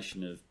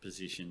confirmation of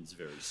positions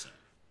very soon.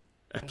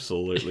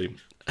 Absolutely.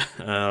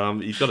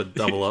 He's got to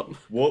double up.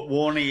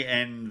 Warney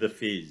and the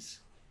Fizz.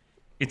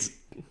 It's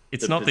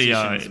The not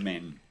positions the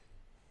men.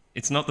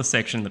 it's not the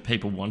section that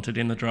people wanted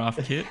in the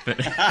draft kit, but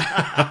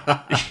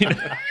you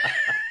know,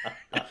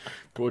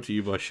 Brought to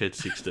you by Shed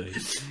 16.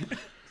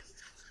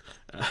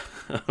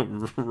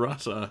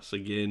 Russ asks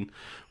again,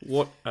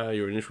 what are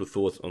your initial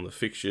thoughts on the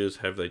fixtures?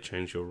 Have they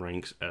changed your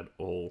ranks at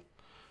all?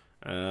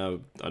 I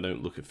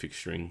don't look at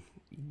fixturing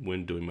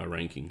when doing my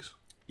rankings.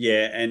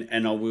 Yeah,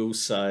 and I will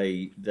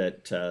say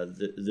that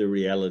the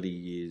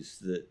reality is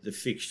that the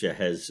fixture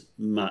has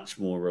much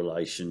more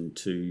relation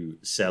to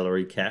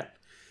salary cap.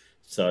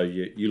 So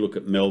you look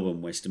at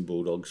Melbourne Western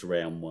Bulldogs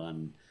round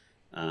one,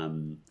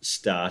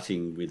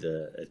 starting with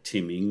a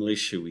Tim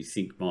English, who we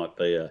think might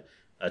be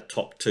a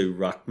top two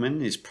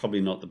ruckman, is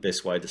probably not the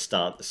best way to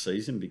start the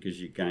season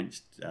because you're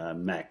against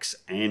Max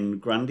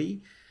and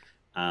Grundy.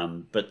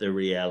 But the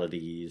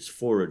reality is,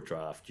 for a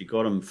draft, you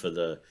got them for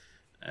the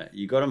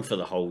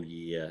whole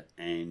year,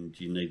 and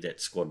you need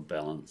that squad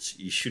balance.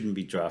 You shouldn't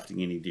be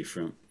drafting any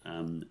different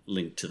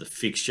linked to the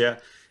fixture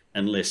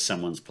unless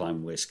someone's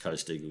playing West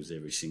Coast Eagles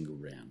every single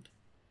round.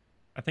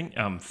 I think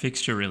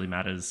fixture really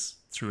matters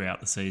throughout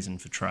the season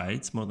for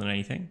trades more than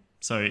anything.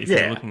 So if Yeah.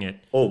 you're looking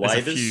at Or there's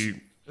a waivers.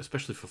 few,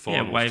 Especially for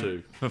finals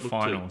too. for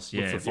finals,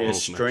 Look yeah. for Yeah,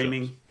 finals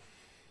streaming.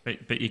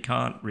 but you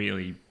can't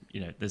really,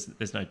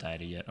 there's no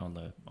data yet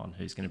on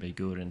who's going to be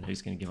good and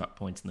who's going to give up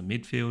points in the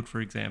midfield, for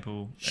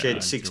example. Shed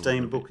until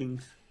 16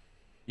 bookings.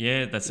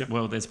 Yeah, that's it.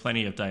 Well, there's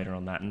plenty of data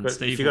on that. And But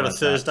Steve if you got a will have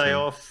that Thursday too.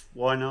 off,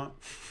 why not?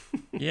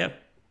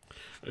 Yep.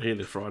 matchups. Yeah,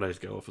 the Fridays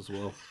go off as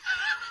well.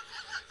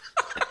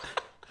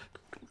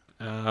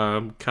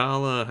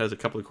 Carla has a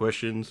couple of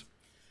questions.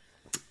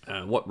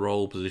 What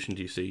role position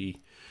do you see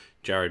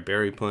Jared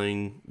Berry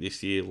playing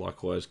this year?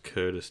 Likewise,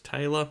 Curtis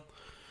Taylor.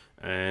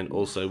 And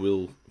also,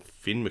 will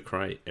Finn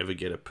McRae ever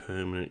get a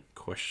permanent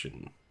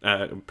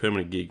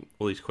gig?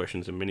 All these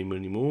questions and many,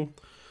 many more.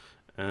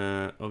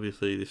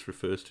 Obviously, this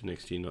refers to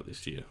next year, not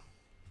this year.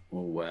 Oh,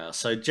 wow.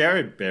 So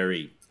Jared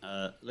Berry,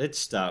 let's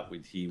start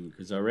with him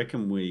because I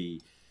reckon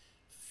we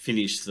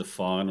finished the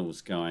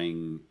finals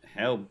going,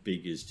 how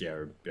big is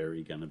Jared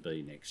Berry going to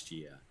be next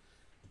year?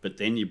 But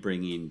then you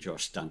bring in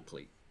Josh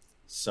Dunkley.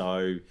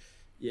 So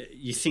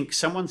you think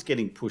someone's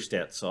getting pushed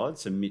outside,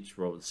 so Mitch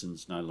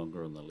Robertson's no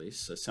longer on the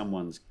list, so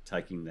someone's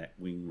taking that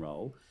wing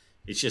role.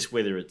 It's just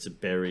whether it's a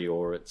Berry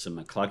or it's a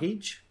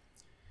McCluggage.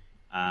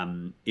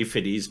 If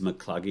it is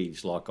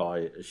McCluggage, like I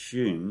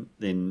assume,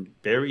 then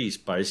Berry's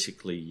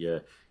basically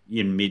your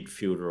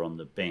midfielder on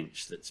the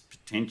bench that's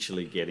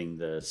potentially getting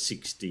the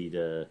 60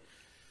 to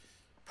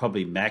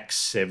probably max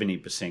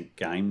 70%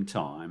 game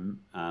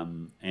time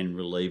and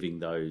relieving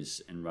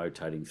those and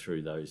rotating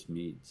through those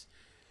mids.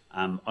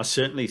 I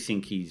certainly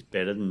think he's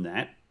better than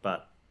that,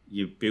 but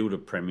you build a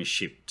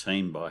premiership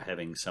team by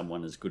having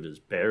someone as good as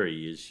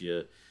Berry as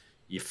your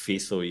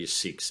fifth or your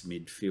sixth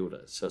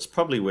midfielder. So it's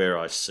probably where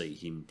I see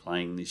him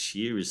playing this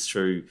year is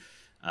through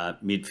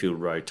midfield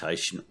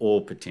rotation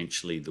or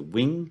potentially the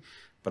wing.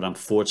 But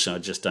unfortunately,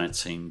 I just don't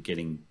see him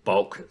getting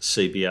bulk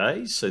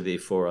CBAs. So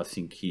therefore, I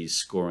think he's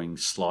scoring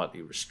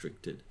slightly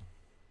restricted.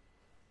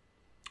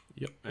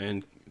 Yep.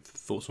 And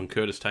thoughts on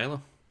Curtis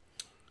Taylor?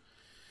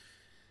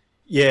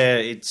 Yeah,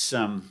 it's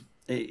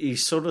he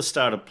sort of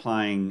started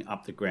playing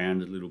up the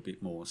ground a little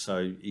bit more.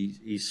 So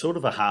he's sort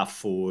of a half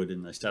forward,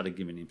 and they started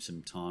giving him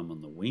some time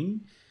on the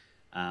wing.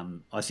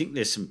 I think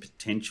there's some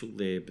potential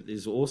there, but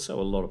there's also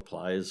a lot of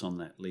players on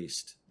that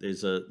list.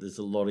 There's a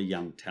lot of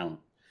young talent.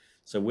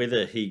 So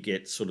whether he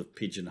gets sort of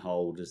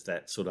pigeonholed as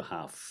that sort of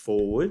half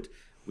forward,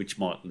 which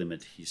might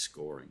limit his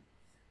scoring.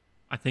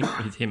 I think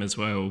with him as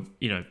well,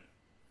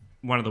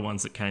 one of the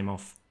ones that came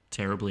off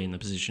terribly in the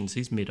positions,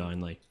 he's mid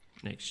only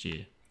next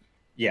year.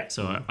 Yeah.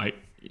 So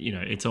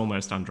it's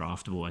almost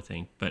undraftable, I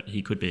think, but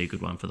he could be a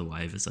good one for the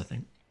waivers, I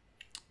think.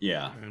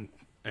 Yeah.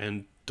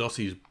 And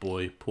Dossie's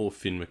boy, poor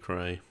Finn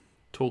McRae,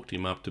 talked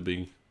him up to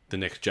be the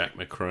next Jack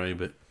McRae,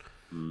 but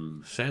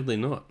sadly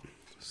not.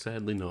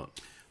 Sadly not.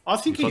 I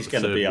think he's like the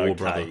going to be third war okay.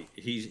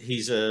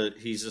 brother.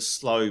 He's a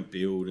slow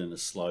build and a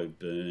slow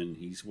burn.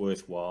 He's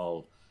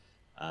worthwhile,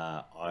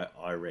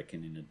 I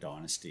reckon, in a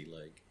dynasty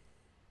league.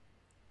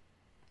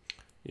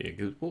 Yeah,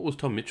 because what was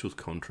Tom Mitchell's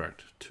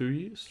contract? 2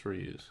 years?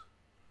 3 years?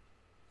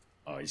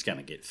 Oh, he's going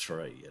to get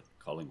 3 at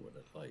Collingwood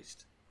at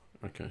least.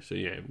 Okay, so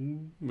yeah,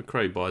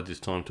 McRae bides his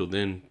time till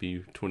then,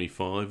 be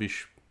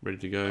 25-ish, ready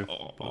to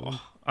go.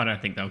 I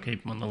don't think they'll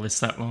keep him on the list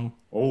that long.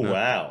 Oh,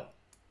 wow.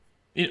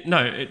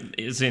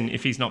 As in,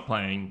 if he's not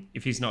playing,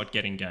 if he's not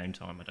getting game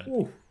time, I don't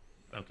think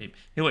they'll keep.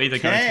 He'll either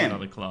go to Cam.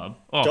 another club.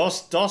 Oh,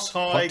 Dos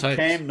High, Hot takes.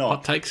 Cam Knock.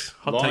 Hot takes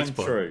Line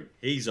bud. through.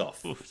 He's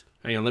off.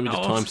 Hang on, let me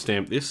just Oh,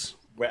 timestamp this.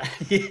 Well,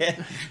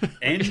 yeah.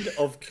 End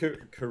of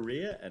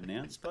career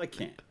announced by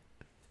Cam.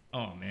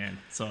 oh man,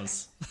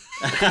 soz.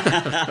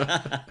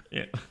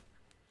 Yeah.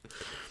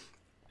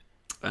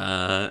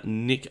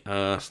 Nick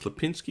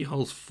Slapinski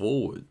holds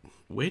forward.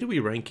 Where do we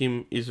rank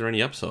him? Is there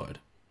any upside?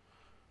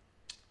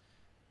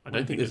 I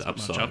don't think there's much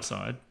upside.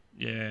 upside.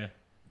 Yeah.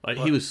 Like,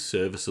 he was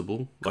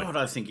serviceable. Like, God,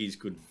 I think he's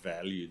good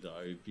value,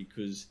 though,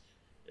 because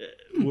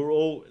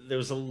there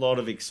was a lot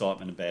of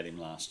excitement about him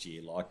last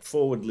year, like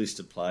forward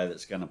listed player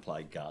that's going to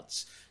play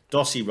guts.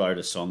 Dossie wrote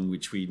a song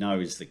which we know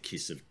is the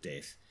kiss of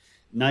death.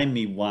 Name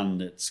me one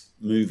that's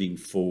moving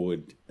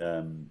forward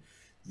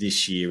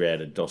this year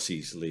out of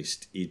Dossie's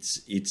list.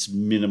 It's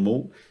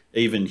minimal.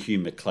 Even Hugh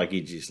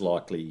McCluggage is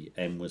likely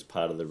and was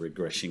part of the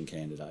regression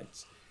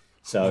candidates.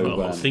 So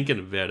Well, I was thinking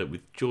about it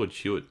with George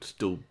Hewitt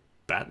still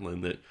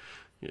battling that.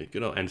 Yeah,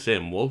 good old, and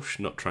Sam Walsh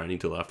not training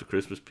till after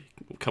Christmas.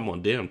 Come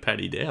on down,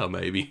 Paddy Dow,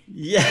 maybe.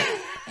 yeah,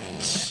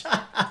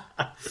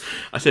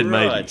 I said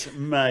right,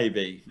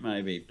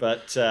 maybe.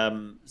 But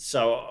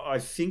so I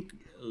think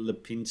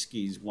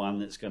Lipinski's one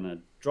that's going to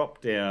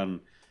drop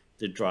down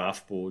the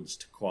draft boards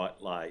to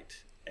quite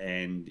late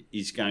and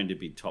is going to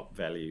be top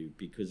value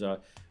because I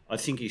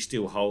think he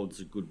still holds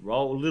a good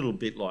role, a little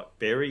bit like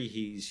Berry.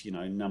 He's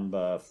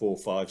number 4,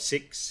 5,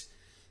 6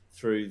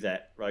 through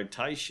that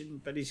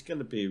rotation, but he's going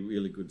to be a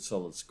really good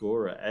solid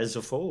scorer as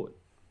a forward.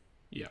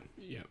 Yeah.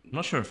 I'm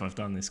not sure if I've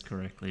done this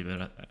correctly,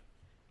 but I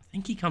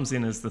think he comes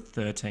in as the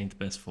 13th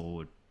best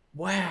forward.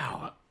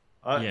 Wow.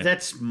 Yeah.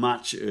 That's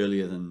much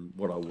earlier than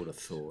what I would have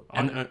thought.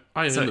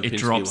 I So owned it Lipinski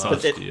drops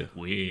last off year.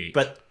 weird.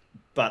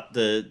 But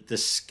the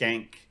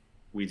skank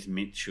with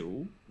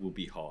Mitchell will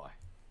be high.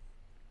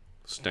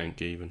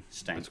 Stank even.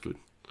 Stank. That's good.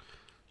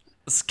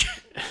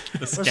 The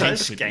What's that?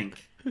 skank.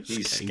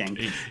 He's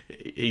skank.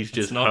 He's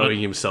just not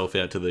hoeing himself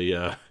out to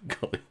the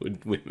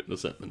Collingwood women or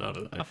something. I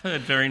don't know. I've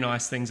heard very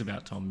nice things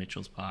about Tom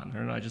Mitchell's partner,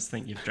 and I just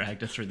think you've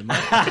dragged her through the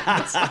mud.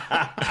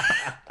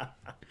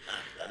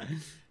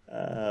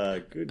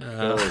 Good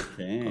call,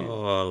 Cam.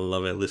 Oh, I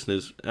love our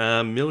listeners.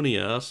 Milne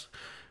asks,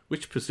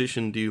 which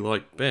position do you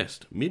like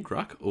best,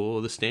 mid-ruck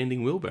or the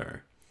standing wheelbarrow?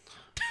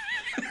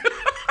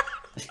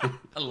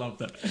 I love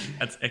that.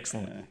 That's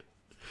excellent.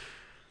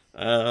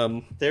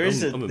 There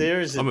is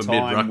a I'm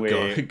time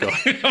where guy.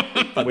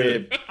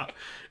 where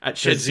At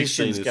Shed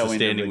 16 positions is go the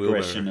into standing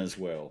regression wheelbarrow. as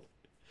well.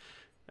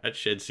 At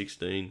Shed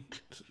 16,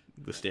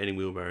 the standing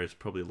wheelbarrow is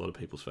probably a lot of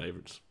people's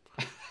favourites.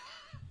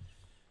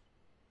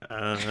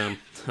 I'm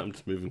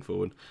just moving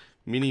forward.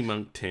 Mini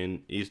Monk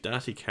 10, is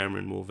Darcy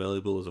Cameron more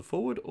valuable as a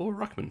forward or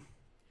ruckman?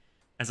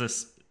 As a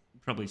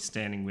probably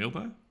standing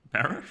wheelbarrow?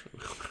 Barrow?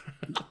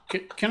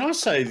 Can I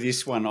say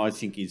this one I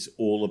think is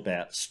all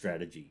about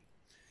strategy?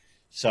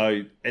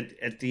 So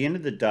at the end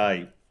of the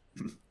day,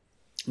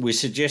 we're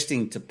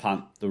suggesting to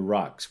punt the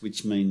rucks,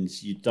 which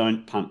means you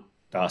don't punt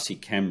Darcy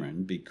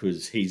Cameron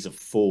because he's a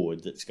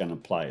forward that's going to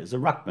play as a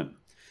ruckman,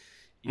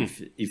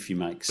 if you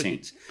make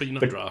sense. But you're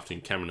not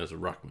drafting Cameron as a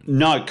ruckman.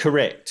 No,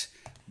 correct.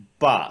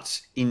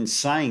 But in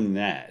saying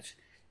that,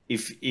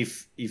 if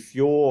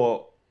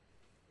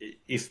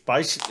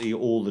basically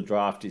all the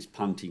draft is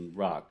punting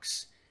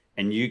rucks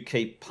and you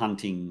keep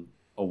punting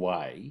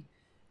away,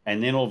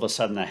 and then all of a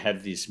sudden they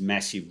have this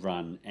massive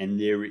run and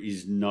there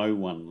is no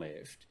one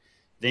left,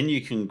 then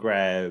you can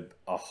grab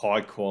a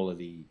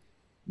high-quality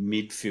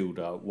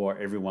midfielder while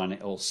everyone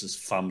else is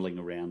fumbling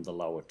around the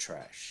lower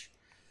trash.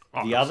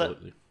 Oh,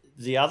 absolutely.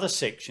 The other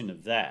section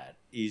of that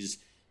is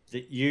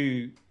that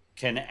you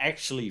can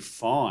actually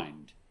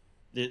find,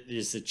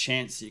 there's a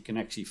chance that you can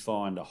actually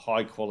find a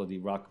high-quality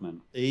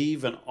ruckman,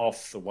 even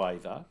off the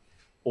waiver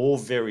or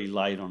very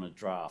late on a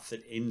draft,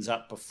 that ends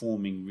up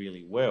performing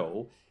really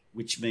well,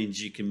 which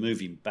means you can move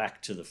him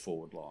back to the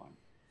forward line.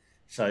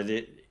 So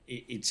that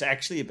it's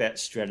actually about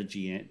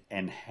strategy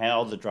and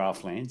how the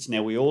draft lands.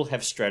 Now, we all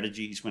have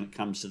strategies when it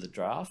comes to the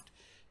draft,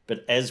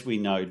 but as we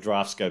know,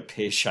 drafts go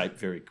pear-shaped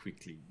very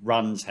quickly.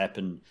 Runs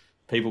happen,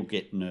 people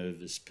get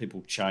nervous,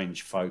 people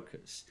change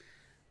focus.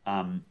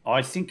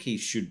 I think he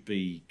should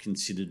be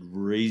considered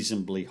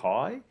reasonably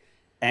high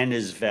and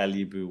as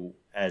valuable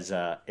as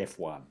a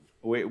F1.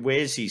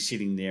 Where's he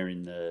sitting there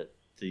in the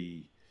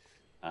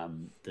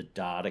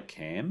data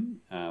cam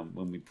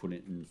when we put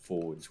it in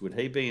forwards? Would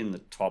he be in the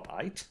top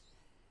 8?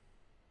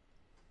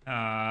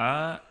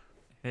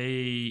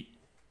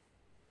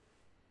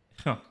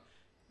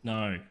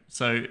 No.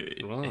 So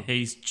Wow.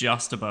 he's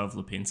just above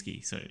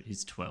Lipinski, so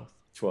he's 12th.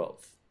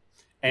 12th.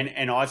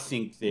 And I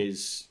think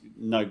there's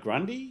no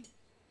Grundy,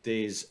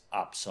 there's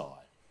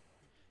upside.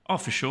 Oh,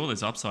 for sure,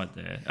 there's upside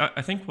there.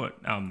 I think what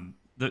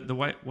the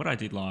way what I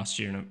did last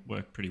year, and it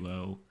worked pretty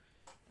well.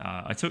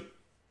 I took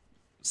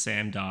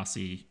Sean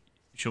Darcy,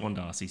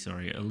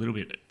 a little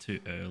bit too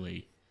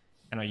early,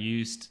 and I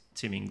used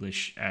Tim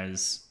English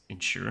as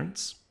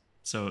insurance.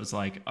 So it was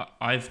like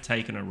I've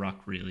taken a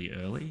ruck really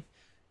early,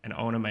 and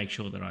I want to make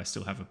sure that I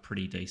still have a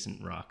pretty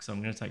decent ruck. So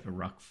I'm going to take a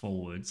ruck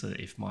forward, so that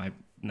if my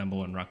number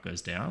one ruck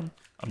goes down,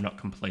 I'm not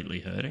completely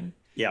hurting.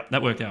 Yeah,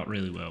 That worked out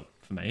really well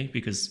for me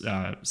because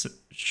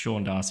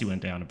Sean Darcy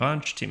went down a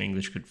bunch. Tim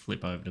English could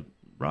flip over to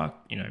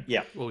ruck,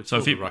 Yeah. Well, we So saw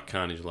if the you- ruck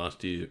carnage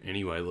last year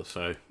anyway,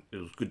 so it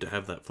was good to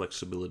have that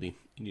flexibility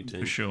in your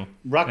team. for sure.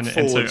 Ruck And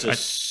forwards so are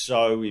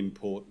so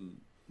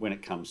important when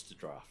it comes to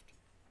draft.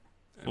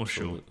 For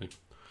sure. Absolutely.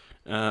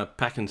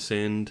 Pack and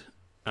Send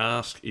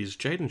ask, is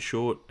Jaden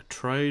Short a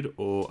trade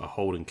or a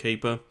holding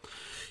keeper?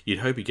 You'd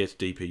hope he gets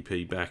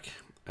DPP back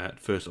at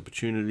first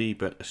opportunity,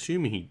 but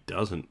assuming he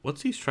doesn't,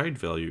 what's his trade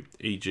value,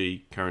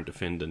 e.g. current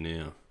defender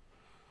now?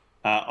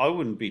 I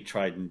wouldn't be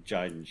trading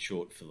Jaden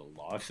Short for the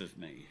life of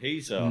me.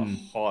 He's a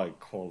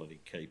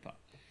high-quality keeper.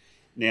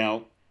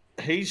 Now,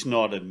 he's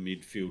not a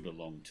midfielder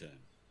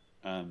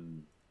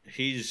long-term.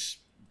 His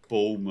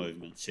ball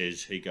movement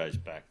says he goes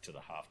back to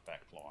the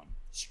half-back line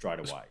straight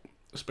away.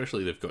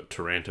 Especially they've got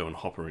Taranto and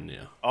Hopper in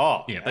there.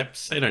 Oh, Yeah.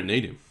 They don't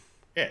need him.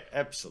 Yeah,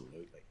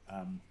 absolutely.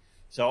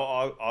 So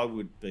I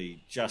would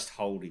be just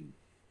holding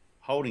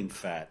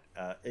fat.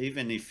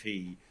 Even if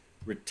he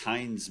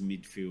retains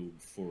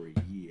midfield for a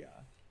year,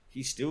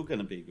 he's still going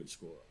to be a good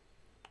scorer.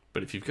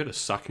 But if you've got a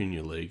sucker in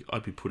your league,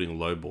 I'd be putting a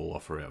low ball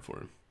offer out for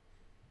him.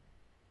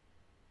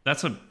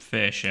 That's a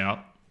fair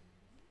shout.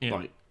 Yeah.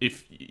 Like,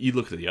 if you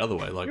look at it the other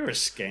way, like, You're a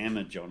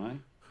scammer, Jono.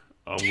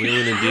 I'm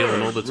wheeling and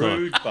dealing all the time.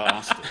 Rude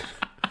bastard.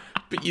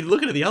 But you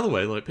look at it the other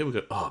way, like, people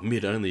go, oh,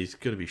 mid only, he's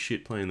going to be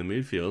shit playing the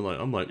midfield.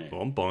 I'm well,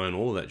 I'm buying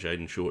all of that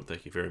Jaden Short,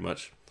 thank you very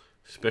much.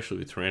 Especially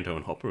with Taranto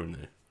and Hopper in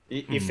there.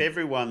 If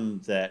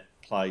everyone that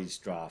plays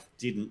draft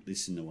didn't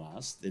listen to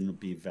us, then it would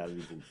be a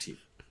valuable tip.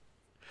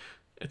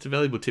 It's a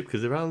valuable tip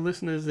because there are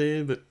listeners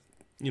there that,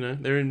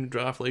 they're in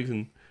draft leagues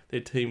and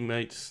their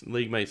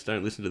league mates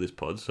don't listen to this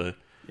pod, so...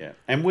 Yeah,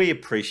 and we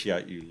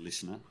appreciate you,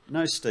 listener.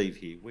 No Steve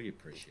here, we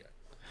appreciate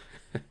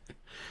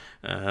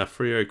it.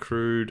 Frio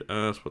Crude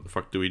asks, what the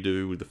fuck do we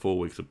do with the 4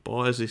 weeks of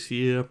buys this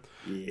year?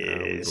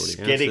 Yes,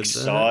 get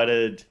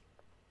excited.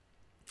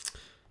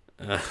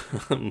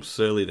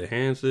 Surly the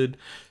Hansard.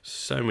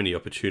 So many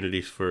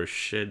opportunities for a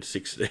Shed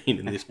 16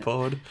 in this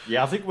pod.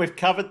 Yeah, I think we've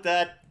covered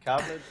that.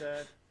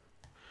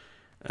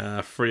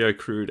 Frio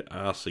Crude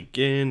asks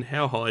again,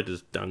 how high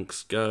does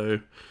Dunks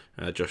go?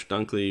 Josh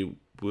Dunkley,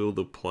 will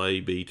the play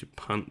be to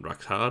punt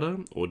rucks harder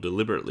or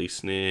deliberately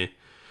snare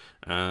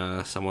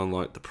someone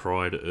like the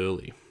Pride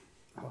early?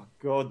 Oh,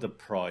 God, the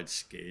Pride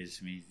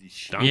scares me.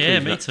 Yeah,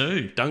 me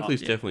too.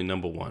 Dunkley's definitely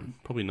number one.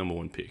 Probably number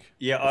one pick.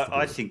 Yeah,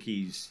 I think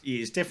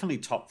he's definitely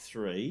top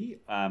three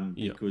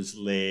because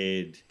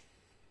Laird,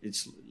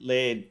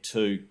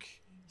 Took,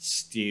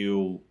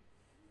 Steele,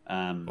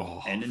 and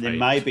there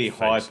may be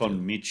hype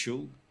on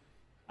Mitchell.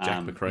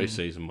 Jack McRae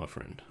season, my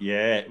friend.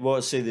 Yeah,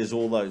 well, see, there's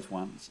all those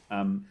ones.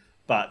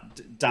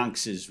 But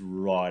Dunks is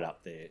right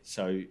up there.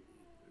 So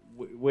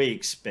we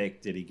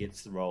expect that he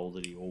gets the role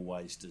that he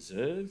always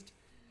deserved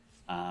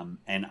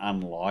and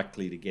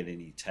unlikely to get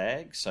any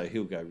tags. So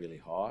he'll go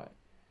really high.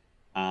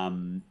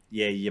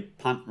 Your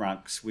punt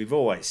rucks, we've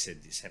always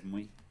said this, haven't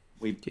we?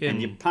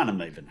 And you punt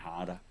them even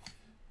harder.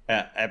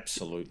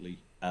 Absolutely.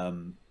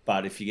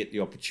 But if you get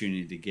the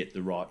opportunity to get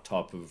the right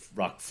type of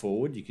ruck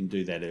forward, you can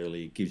do that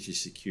early. It gives you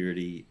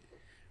security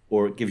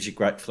or it gives you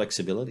great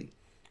flexibility.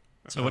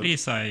 So what do you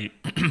say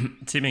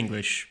Tim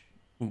English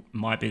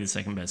might be the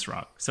second best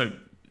ruck? So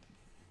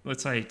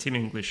let's say Tim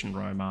English and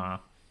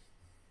Romar,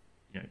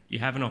 you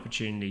have an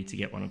opportunity to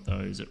get one of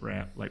those at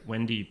round. Like,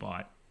 when do you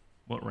bite?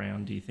 What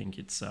round do you think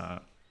it's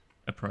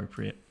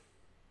appropriate?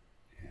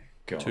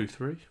 God. 2,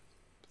 3?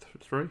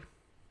 3?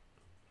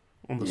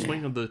 On the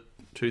swing of the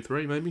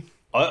 2-3, maybe?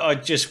 I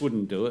just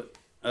wouldn't do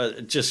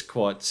it. Just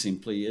quite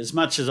simply, as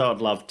much as I'd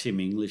love Tim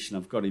English, and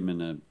I've got him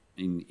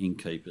in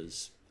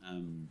keepers,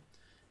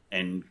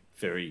 and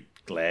very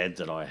glad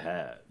that I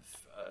have.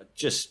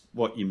 Just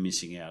what you're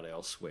missing out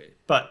elsewhere.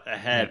 But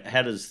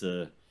how does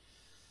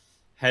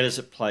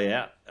it play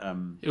out?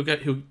 He'll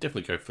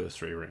definitely go first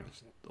 3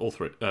 rounds. All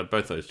three,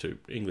 both those two.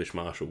 English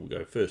Marshall will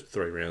go first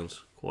 3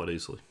 rounds quite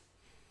easily.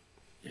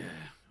 Yeah,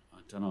 I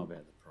don't know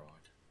about the Pride.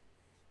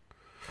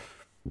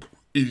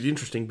 It's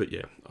interesting, but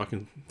yeah, I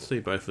can see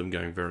both of them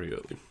going very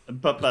early.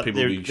 But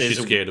people will be shit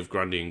scared of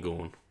Grundy and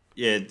Gawn.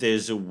 Yeah,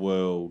 there's a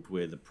world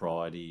where the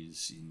Pride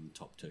is in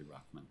top 2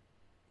 ruckman.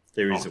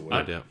 There is a world.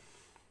 No doubt.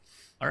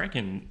 I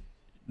reckon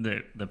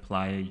the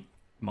play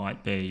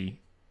might be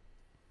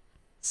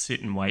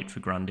sit and wait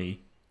for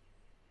Grundy.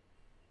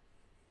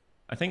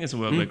 I think there's a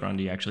world where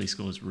Grundy actually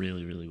scores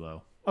really, really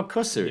well. Of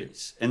course there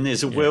is. And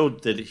there's a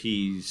world that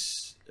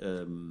he's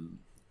gone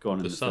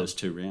in the first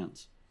 2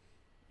 rounds.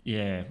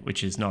 Yeah,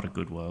 which is not a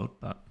good world,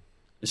 but...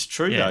 It's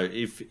true, though.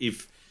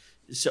 If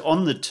so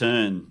on the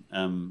turn,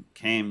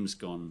 Cam's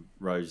gone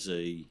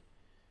Rosie,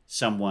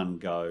 someone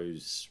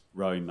goes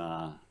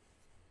Romar,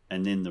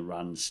 and then the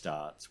run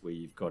starts where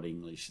you've got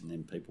English and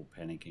then people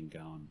panic and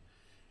going,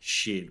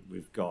 shit,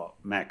 we've got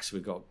Max,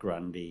 we've got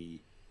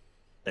Grundy,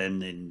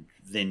 and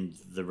then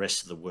the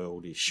rest of the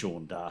world is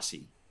Sean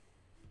Darcy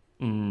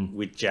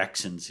with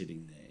Jackson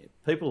sitting there.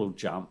 People will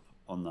jump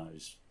on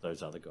those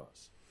other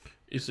guys.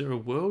 Is there a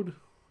world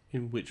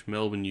in which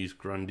Melbourne use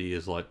Grundy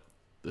as like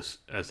this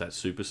as that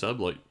super sub,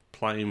 like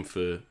play him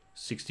for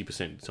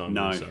 60% of the time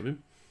and sub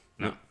him?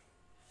 No.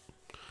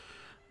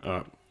 All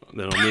right,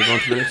 then I'll move on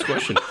to the next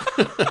question.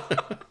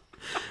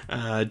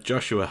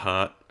 Joshua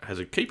Hart has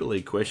a keeper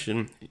league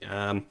question.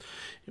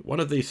 One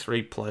of these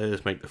 3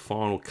 players make the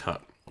final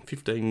cut.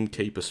 15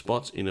 keeper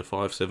spots in a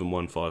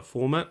 5-7-1-5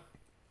 format.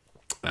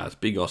 It's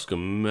Big Oscar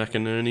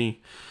McInerney,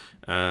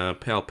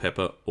 Powell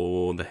Pepper,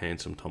 or the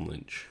handsome Tom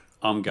Lynch.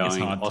 I'm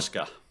going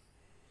Oscar.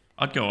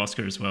 I'd go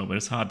Oscar as well, but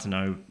it's hard to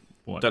know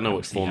what. Don't know what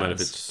else he format, if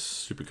has.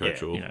 it's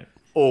Supercoach or You know,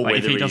 Or Like,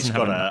 if whether he he's doesn't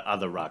got have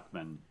other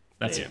ruckman.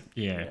 That's there. it.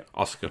 Yeah.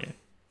 Oscar.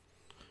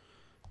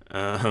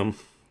 Yeah.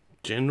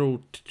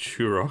 General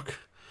Turok.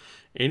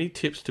 Any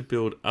tips to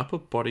build upper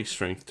body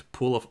strength to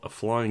pull off a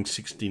flying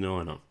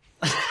 69er?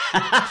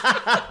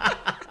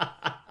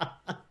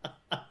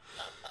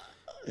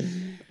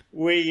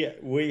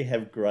 We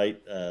have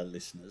great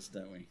listeners,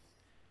 don't we?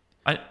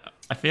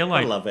 I feel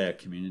I like love our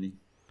community.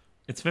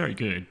 it's very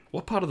good.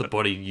 What part of the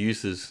body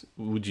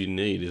would you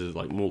need? Is it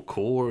like more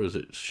core? Is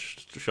it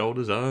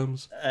shoulders,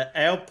 arms?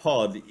 Our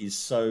pod is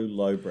so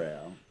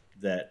lowbrow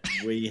that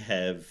we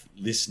have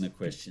listener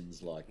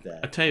questions like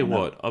that. I tell you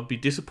what, I'd be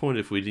disappointed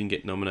if we didn't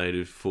get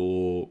nominated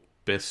for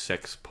Best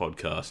Sex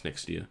Podcast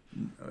next year.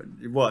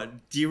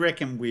 What do you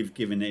reckon we've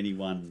given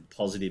anyone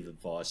positive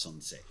advice on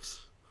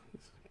sex?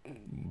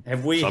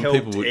 Have we Some helped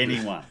people would-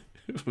 anyone?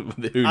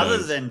 Who Other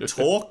knows? than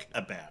talk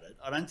about it,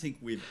 I don't think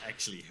we've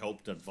actually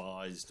helped,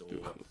 advised,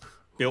 or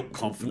built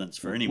confidence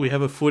for anyone. We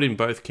have a foot in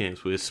both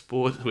camps. We're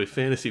sport, we're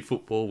fantasy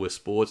football, we're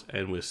sports,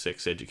 and we're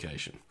sex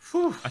education.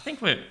 I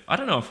think I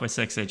don't know if we're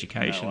sex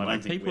education. No, I don't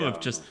like think people we have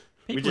are. just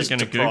We're people are just going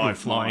to Google deprived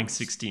flying minds.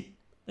 60.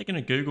 They're going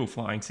to Google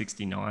flying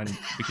 69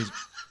 because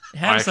I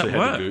how does that actually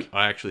had to work?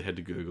 I actually had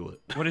to Google it.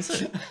 What is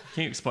it?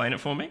 Can you explain it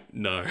for me?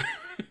 No,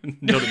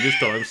 not at this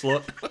time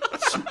slot.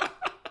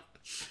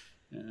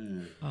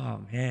 Oh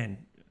man,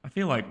 I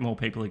feel like more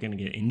people are going to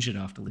get injured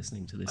after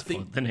listening to this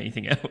pod than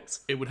anything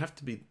else. It would have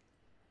to be.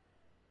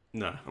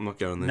 No, I'm not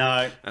going there.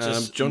 No,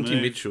 just John T.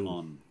 move Mitchell.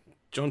 on.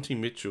 John T.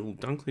 Mitchell,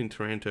 Dunkley and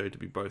Taranto to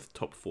be both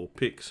top 4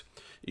 picks.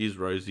 Is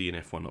Rosie an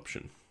F1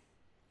 option?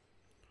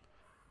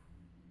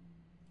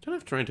 Don't know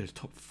if Taranto's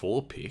top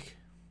 4 pick.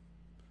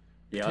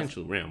 Yeah,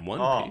 Potential round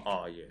 1 pick.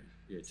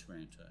 yeah,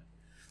 Toronto.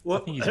 Well,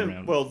 think he's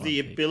around well, one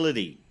the pick.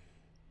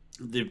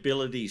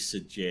 ability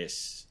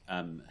suggests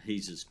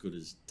he's as good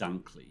as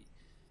Dunkley.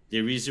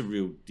 There is a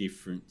real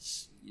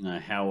difference. You know,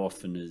 how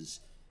often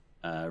has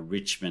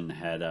Richmond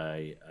had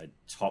a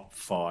top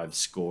 5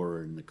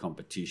 scorer in the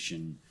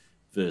competition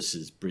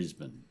versus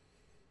Brisbane?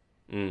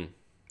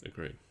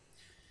 Agreed.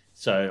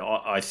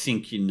 So I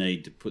think you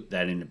need to put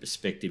that into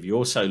perspective. You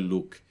also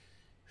look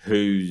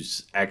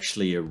who's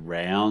actually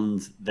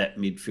around that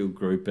midfield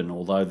group, and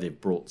although they've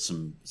brought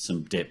some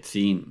depth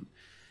in,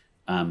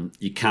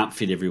 you can't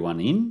fit everyone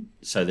in.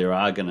 So there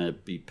are going to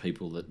be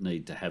people that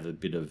need to have a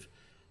bit of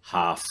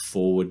half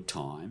forward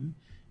time.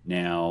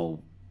 Now,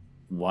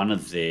 one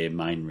of their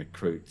main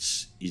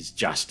recruits is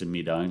just a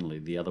mid only.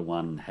 The other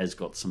one has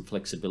got some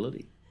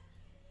flexibility,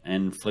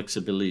 and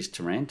flexibility is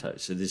Taranto.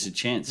 So there's a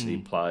chance that he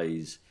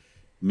plays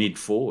mid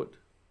forward.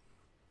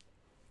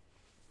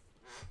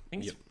 I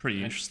think it's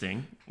pretty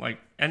interesting. Like,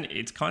 and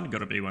it's kind of got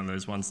to be one of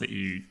those ones that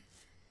you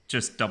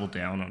just double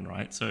down on,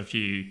 right? So if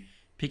you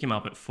pick him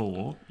up at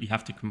 4, you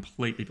have to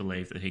completely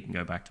believe that he can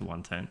go back to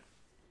 110,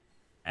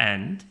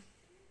 and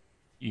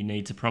you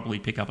need to probably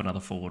pick up another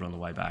forward on the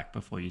way back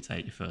before you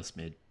take your first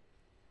mid.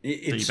 So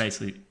you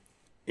basically,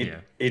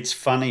 It's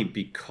funny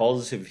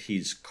because of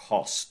his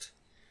cost.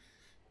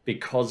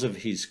 Because of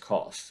his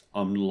cost,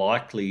 I'm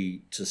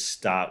likely to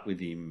start with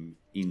him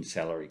in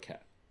salary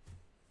cap.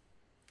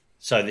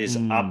 So there's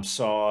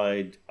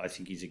upside. I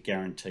think he's a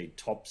guaranteed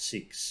top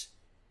 6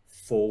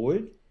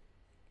 forward,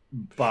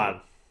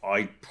 but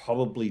I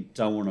probably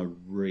don't want to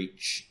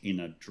reach in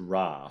a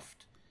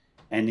draft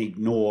and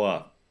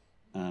ignore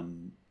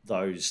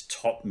those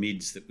top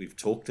mids that we've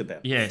talked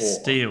about yeah, before.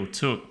 Steele,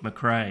 Took,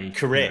 McRae,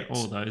 Correct.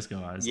 all those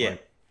guys. Yeah,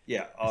 like,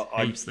 yeah.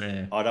 heaps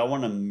there. I don't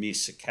want to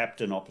miss a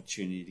captain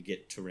opportunity to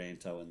get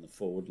Taranto in the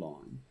forward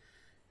line,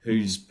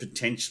 who's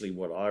potentially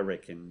what I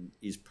reckon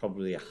is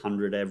probably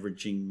 100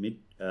 averaging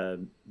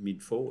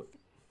mid forward.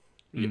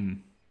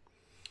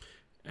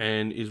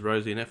 And is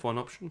Rosie an F1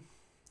 option?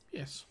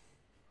 Yes.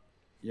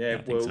 Yeah,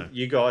 I think well, so.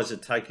 you guys are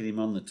taking him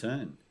on the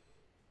turn.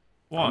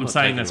 Well, I'm I'm not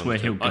saying taking that's him on where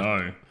the he'll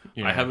turn. go.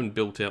 Yeah. I haven't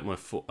built out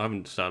I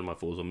haven't started my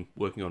forwards. I'm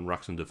working on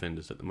rucks and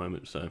defenders at the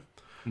moment, so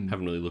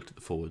haven't really looked at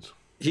the forwards.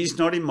 He's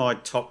not in my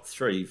top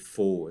 3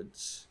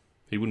 forwards.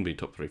 He wouldn't be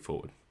top 3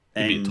 forward.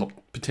 He'd be a And-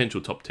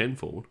 potential top 10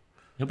 forward.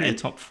 He'll be a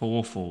top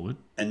 4 forward.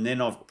 And then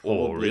I've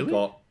probably really?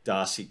 got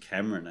Darcy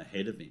Cameron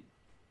ahead of him.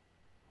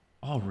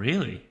 Oh,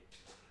 really?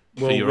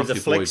 Well, you're with off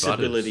the your boy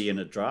flexibility in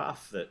a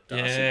draft that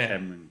Darcy Yeah.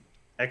 Cameron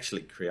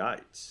actually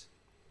creates.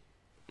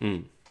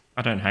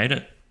 I don't hate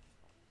it.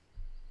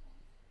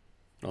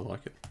 I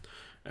like it.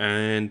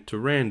 And to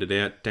round it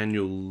out,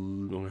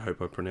 Daniel, I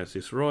hope I pronounced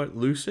this right,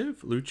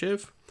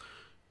 Luchev.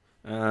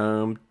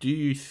 Do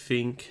you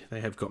think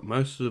they have got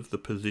most of the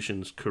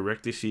positions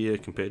correct this year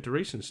compared to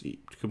recent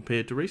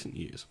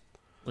years?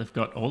 They've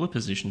got all the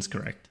positions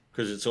correct.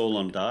 Because it's all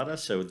on data,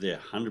 so they're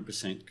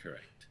 100%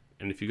 correct.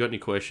 And if you've got any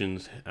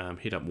questions,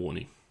 hit up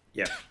Warnie.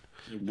 Yeah.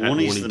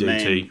 Warnie's Warnie the DT.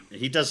 man.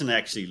 He doesn't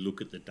actually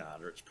look at the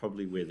data. It's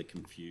probably where the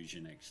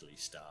confusion actually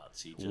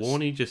starts. He just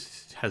Warnie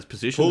just has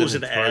positions. pulls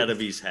and it then out of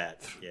his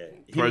hat. Yeah.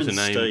 Him throws and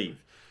a name. Steve.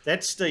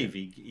 That's Steve.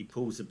 He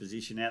pulls the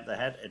position out the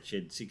hat at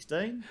Shed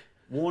 16.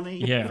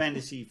 Warnie, Yeah.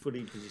 fantasy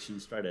footy position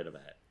straight out of a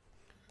hat.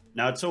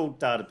 Now, it's all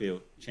data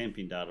built.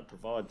 Champion Data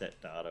provide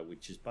that data,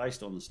 which is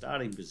based on the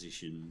starting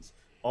positions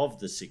of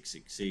the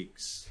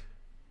 666.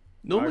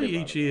 Normally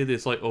each year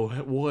there's like, oh,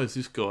 why has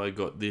this guy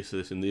got this,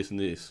 and this, and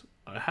this?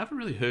 I haven't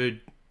really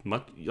heard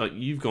much. Like,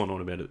 you've gone on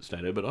about it,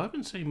 Stato, but I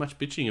haven't seen much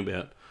bitching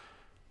about.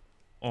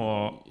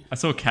 Or I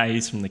saw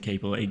Kays from the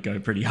Keeper League go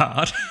pretty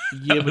hard.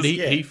 Yeah, but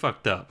he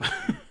fucked up.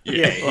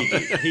 Yeah,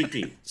 he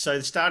did. So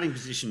the starting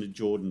position of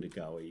Jordan De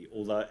Goey,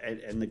 although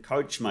and the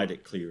coach made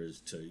it clear as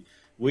to,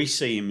 we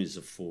see him as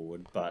a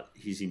forward, but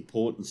his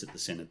importance at the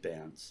centre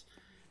bounce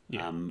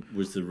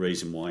was the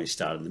reason why he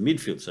started in the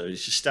midfield. So he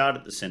should start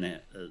at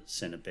the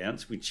centre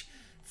bounce, which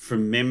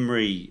from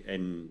memory,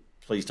 and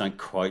please don't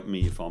quote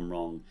me if I'm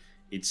wrong,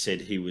 it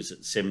said he was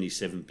at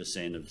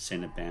 77% of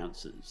centre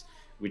bounces,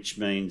 which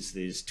means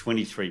there's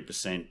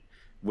 23%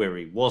 where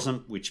he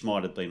wasn't, which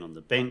might have been on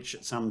the bench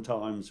at some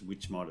times,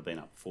 which might have been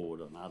up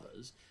forward on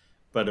others.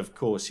 But of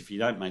course, if you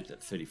don't make that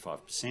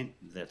 35%,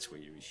 that's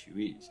where your issue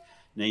is.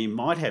 Now, you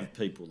might have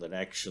people that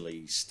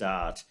actually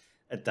start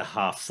at the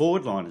half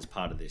forward line as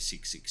part of their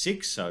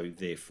 666, so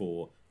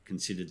therefore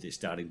considered their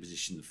starting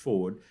position the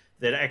forward,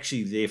 that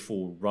actually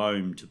therefore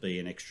roam to be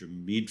an extra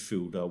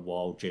midfielder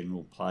while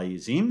general play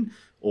is in,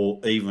 or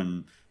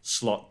even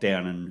slot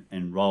down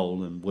and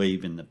roll and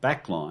weave in the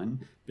back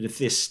line. But if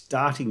they're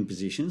starting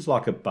positions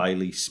like a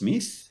Bailey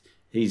Smith,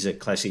 he's a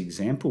classic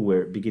example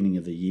where at the beginning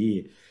of the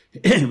year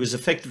he was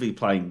effectively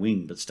playing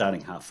wing but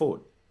starting half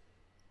forward.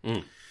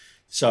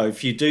 So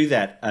if you do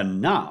that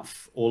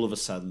enough, all of a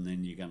sudden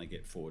then you're going to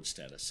get forward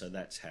status. So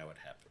that's how it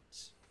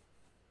happens.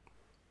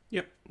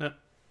 Yep. No,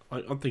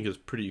 I think it's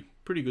pretty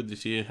good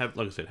this year.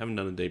 Like I said, haven't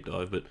done a deep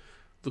dive, but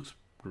looks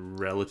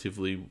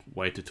relatively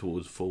weighted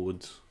towards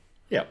forwards.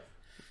 Yep.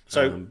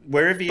 So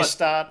wherever you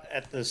start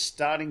at the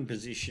starting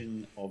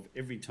position of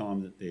every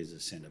time that there's a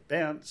centre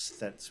bounce,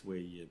 that's where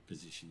your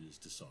position is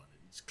decided.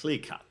 It's clear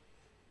cut.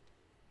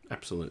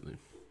 Absolutely.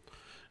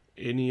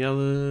 Any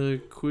other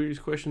queries,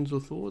 questions,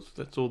 or thoughts?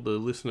 That's all the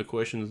listener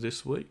questions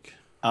this week.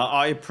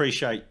 I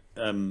appreciate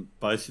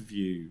both of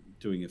you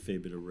doing a fair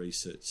bit of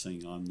research,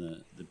 seeing I'm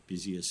the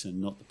busiest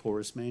and not the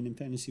poorest man in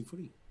fantasy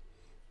footy.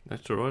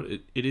 That's all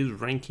right. It is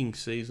ranking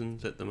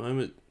seasons at the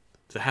moment.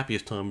 It's the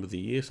happiest time of the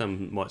year.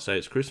 Some might say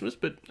it's Christmas,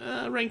 but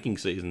ranking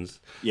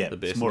season's the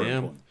best it's more now.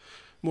 important.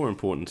 More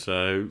important.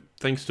 So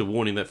thanks to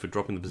Warning that for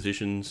dropping the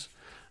positions.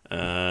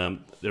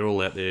 They're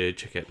all out there.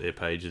 Check out their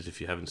pages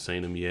if you haven't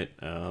seen them yet.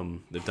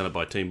 They've done it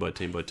by team, by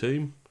team, by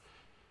team.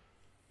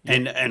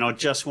 And I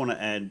just want to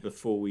add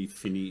before we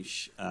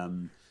finish,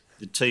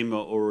 the team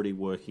are already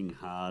working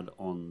hard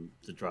on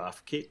the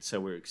draft kit, so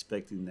we're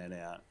expecting that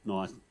out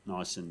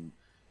nice and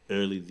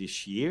early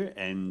this year.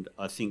 And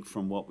I think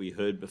from what we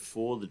heard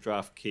before, the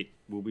draft kit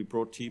will be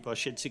brought to you by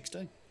Shed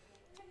 16.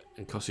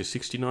 It costs you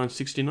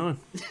 $69.69.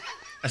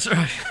 That's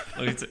right.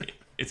 Look,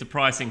 it's a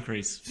price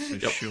increase for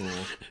sure.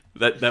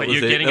 That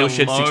was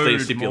Shed 16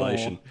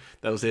 stipulation. More.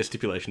 That was their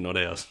stipulation, not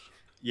ours.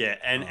 Yeah,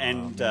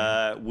 and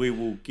we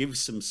will give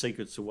some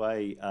secrets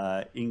away,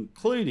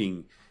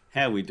 including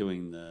how we're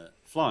doing the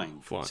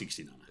flying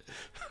 69.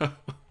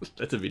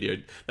 That's a video.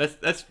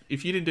 That's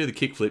if you didn't do the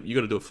kickflip, you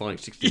got to do a flying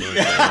 69.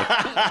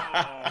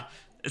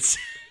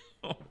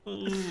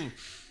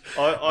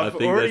 I've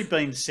already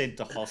been sent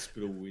to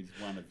hospital with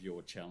one of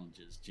your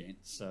challenges,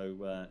 gents.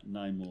 So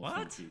no more. What?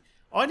 Thank you.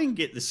 I didn't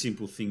get the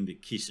simple thing to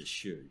kiss a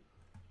shoe.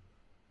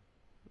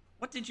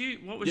 What did you?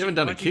 What was you haven't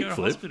done a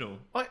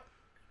kickflip?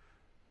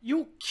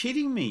 You're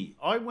kidding me.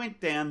 I went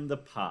down the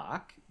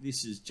park.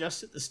 This is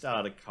just at the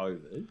start of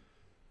COVID,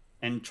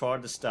 and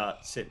tried to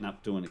start setting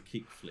up doing a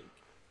kickflip.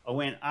 I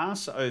went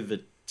arse over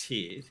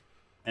tit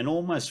and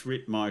almost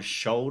ripped my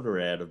shoulder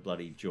out of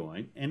bloody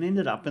joint and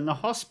ended up in the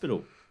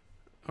hospital.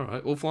 All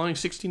right, well, flying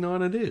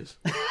 69 it is.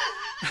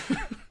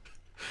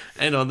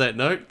 And on that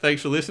note,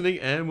 thanks for listening,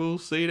 and we'll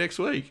see you next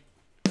week.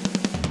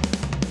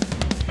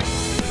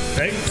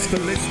 Thanks for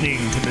listening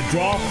to the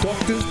Draft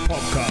Doctors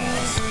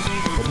podcast.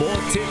 For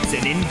more tips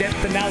and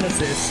in-depth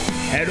analysis,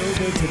 head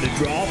over to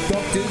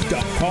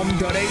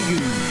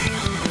thedraftdoctors.com.au.